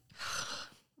say.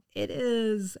 It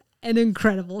is an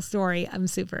incredible story. I'm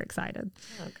super excited.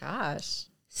 Oh, gosh.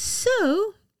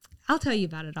 So I'll tell you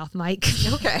about it off mic.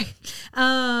 Okay.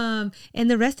 And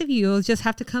the rest of you will just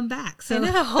have to come back. So I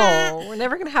know. We're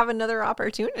never going to have another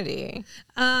opportunity.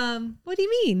 What do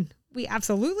you mean? We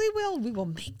absolutely will. We will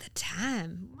make the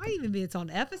time. Might even be its own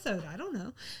episode. I don't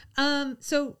know.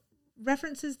 So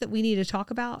references that we need to talk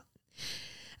about.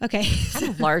 Okay.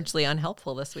 I'm largely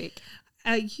unhelpful this week.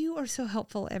 You are so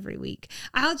helpful every week.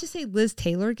 I'll just say Liz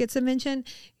Taylor gets a mention.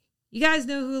 You guys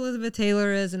know who Elizabeth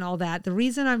Taylor is and all that. The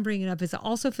reason I'm bringing it up is it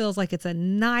also feels like it's a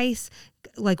nice,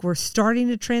 like we're starting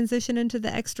to transition into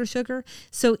the extra sugar.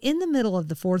 So in the middle of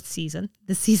the 4th season,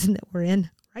 the season that we're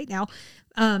in right now,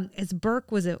 as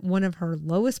Burke was at one of her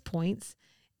lowest points,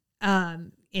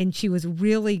 and she was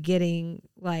really getting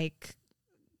like,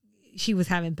 she was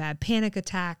having bad panic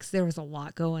attacks. There was a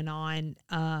lot going on.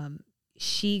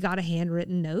 She got a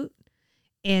handwritten note.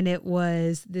 And it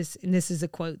was this, and this is a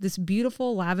quote, "This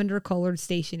beautiful lavender colored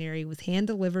stationery was hand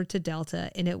delivered to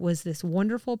Delta." And it was this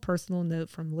wonderful personal note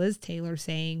from Liz Taylor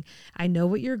saying, "I know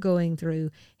what you're going through.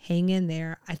 Hang in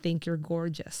there. I think you're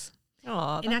gorgeous."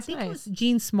 Oh, that's and I think nice. it was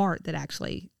Jean Smart that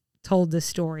actually told this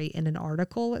story in an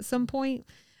article at some point.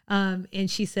 And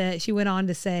she said, she went on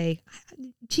to say,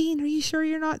 "Jean, are you sure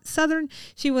you're not Southern?"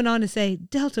 She went on to say,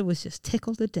 "Delta was just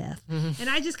tickled to death." And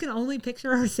I just can only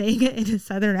picture her saying it in a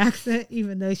Southern accent,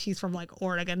 even though she's from like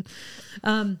Oregon.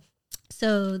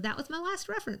 So that was my last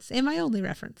reference and my only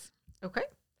reference. Okay.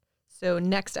 So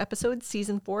next episode,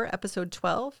 season 4, episode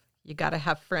 12, You Gotta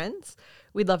Have Friends.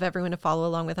 We'd love everyone to follow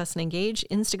along with us and engage.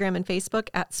 Instagram and Facebook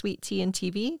at Sweet Tea and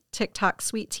TV, TikTok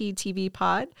Sweet Tea TV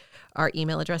Pod. Our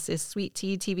email address is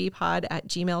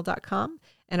sweetteatvpod@gmail.com.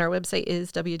 And our website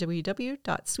is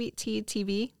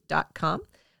www.sweetteatv.com.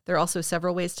 There are also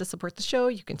several ways to support the show.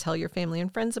 You can tell your family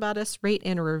and friends about us, rate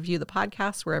and review the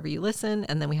podcast wherever you listen.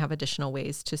 And then we have additional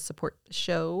ways to support the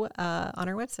show on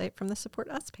our website from the Support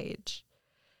Us page.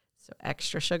 So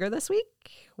extra sugar this week.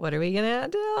 What are we going to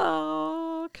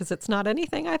do? Because it's not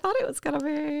anything I thought it was going to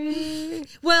be.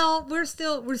 Well, we're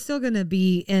still going to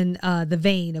be in the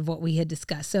vein of what we had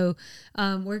discussed. So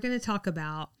we're going to talk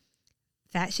about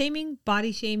fat shaming,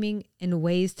 body shaming, and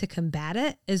ways to combat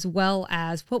it, as well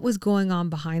as what was going on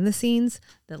behind the scenes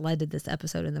that led to this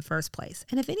episode in the first place.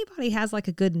 And if anybody has like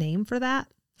a good name for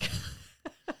that,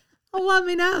 let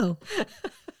me know.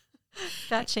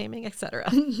 Fat shaming, etc.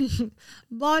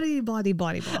 Body, blah.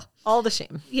 All the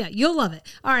shame. Yeah, you'll love it.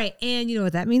 All right. And you know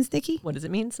what that means, Nikki? What does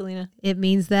it mean, Selena? It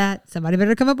means that somebody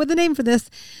better come up with a name for this,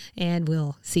 and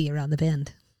we'll see you around the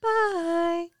bend. Bye.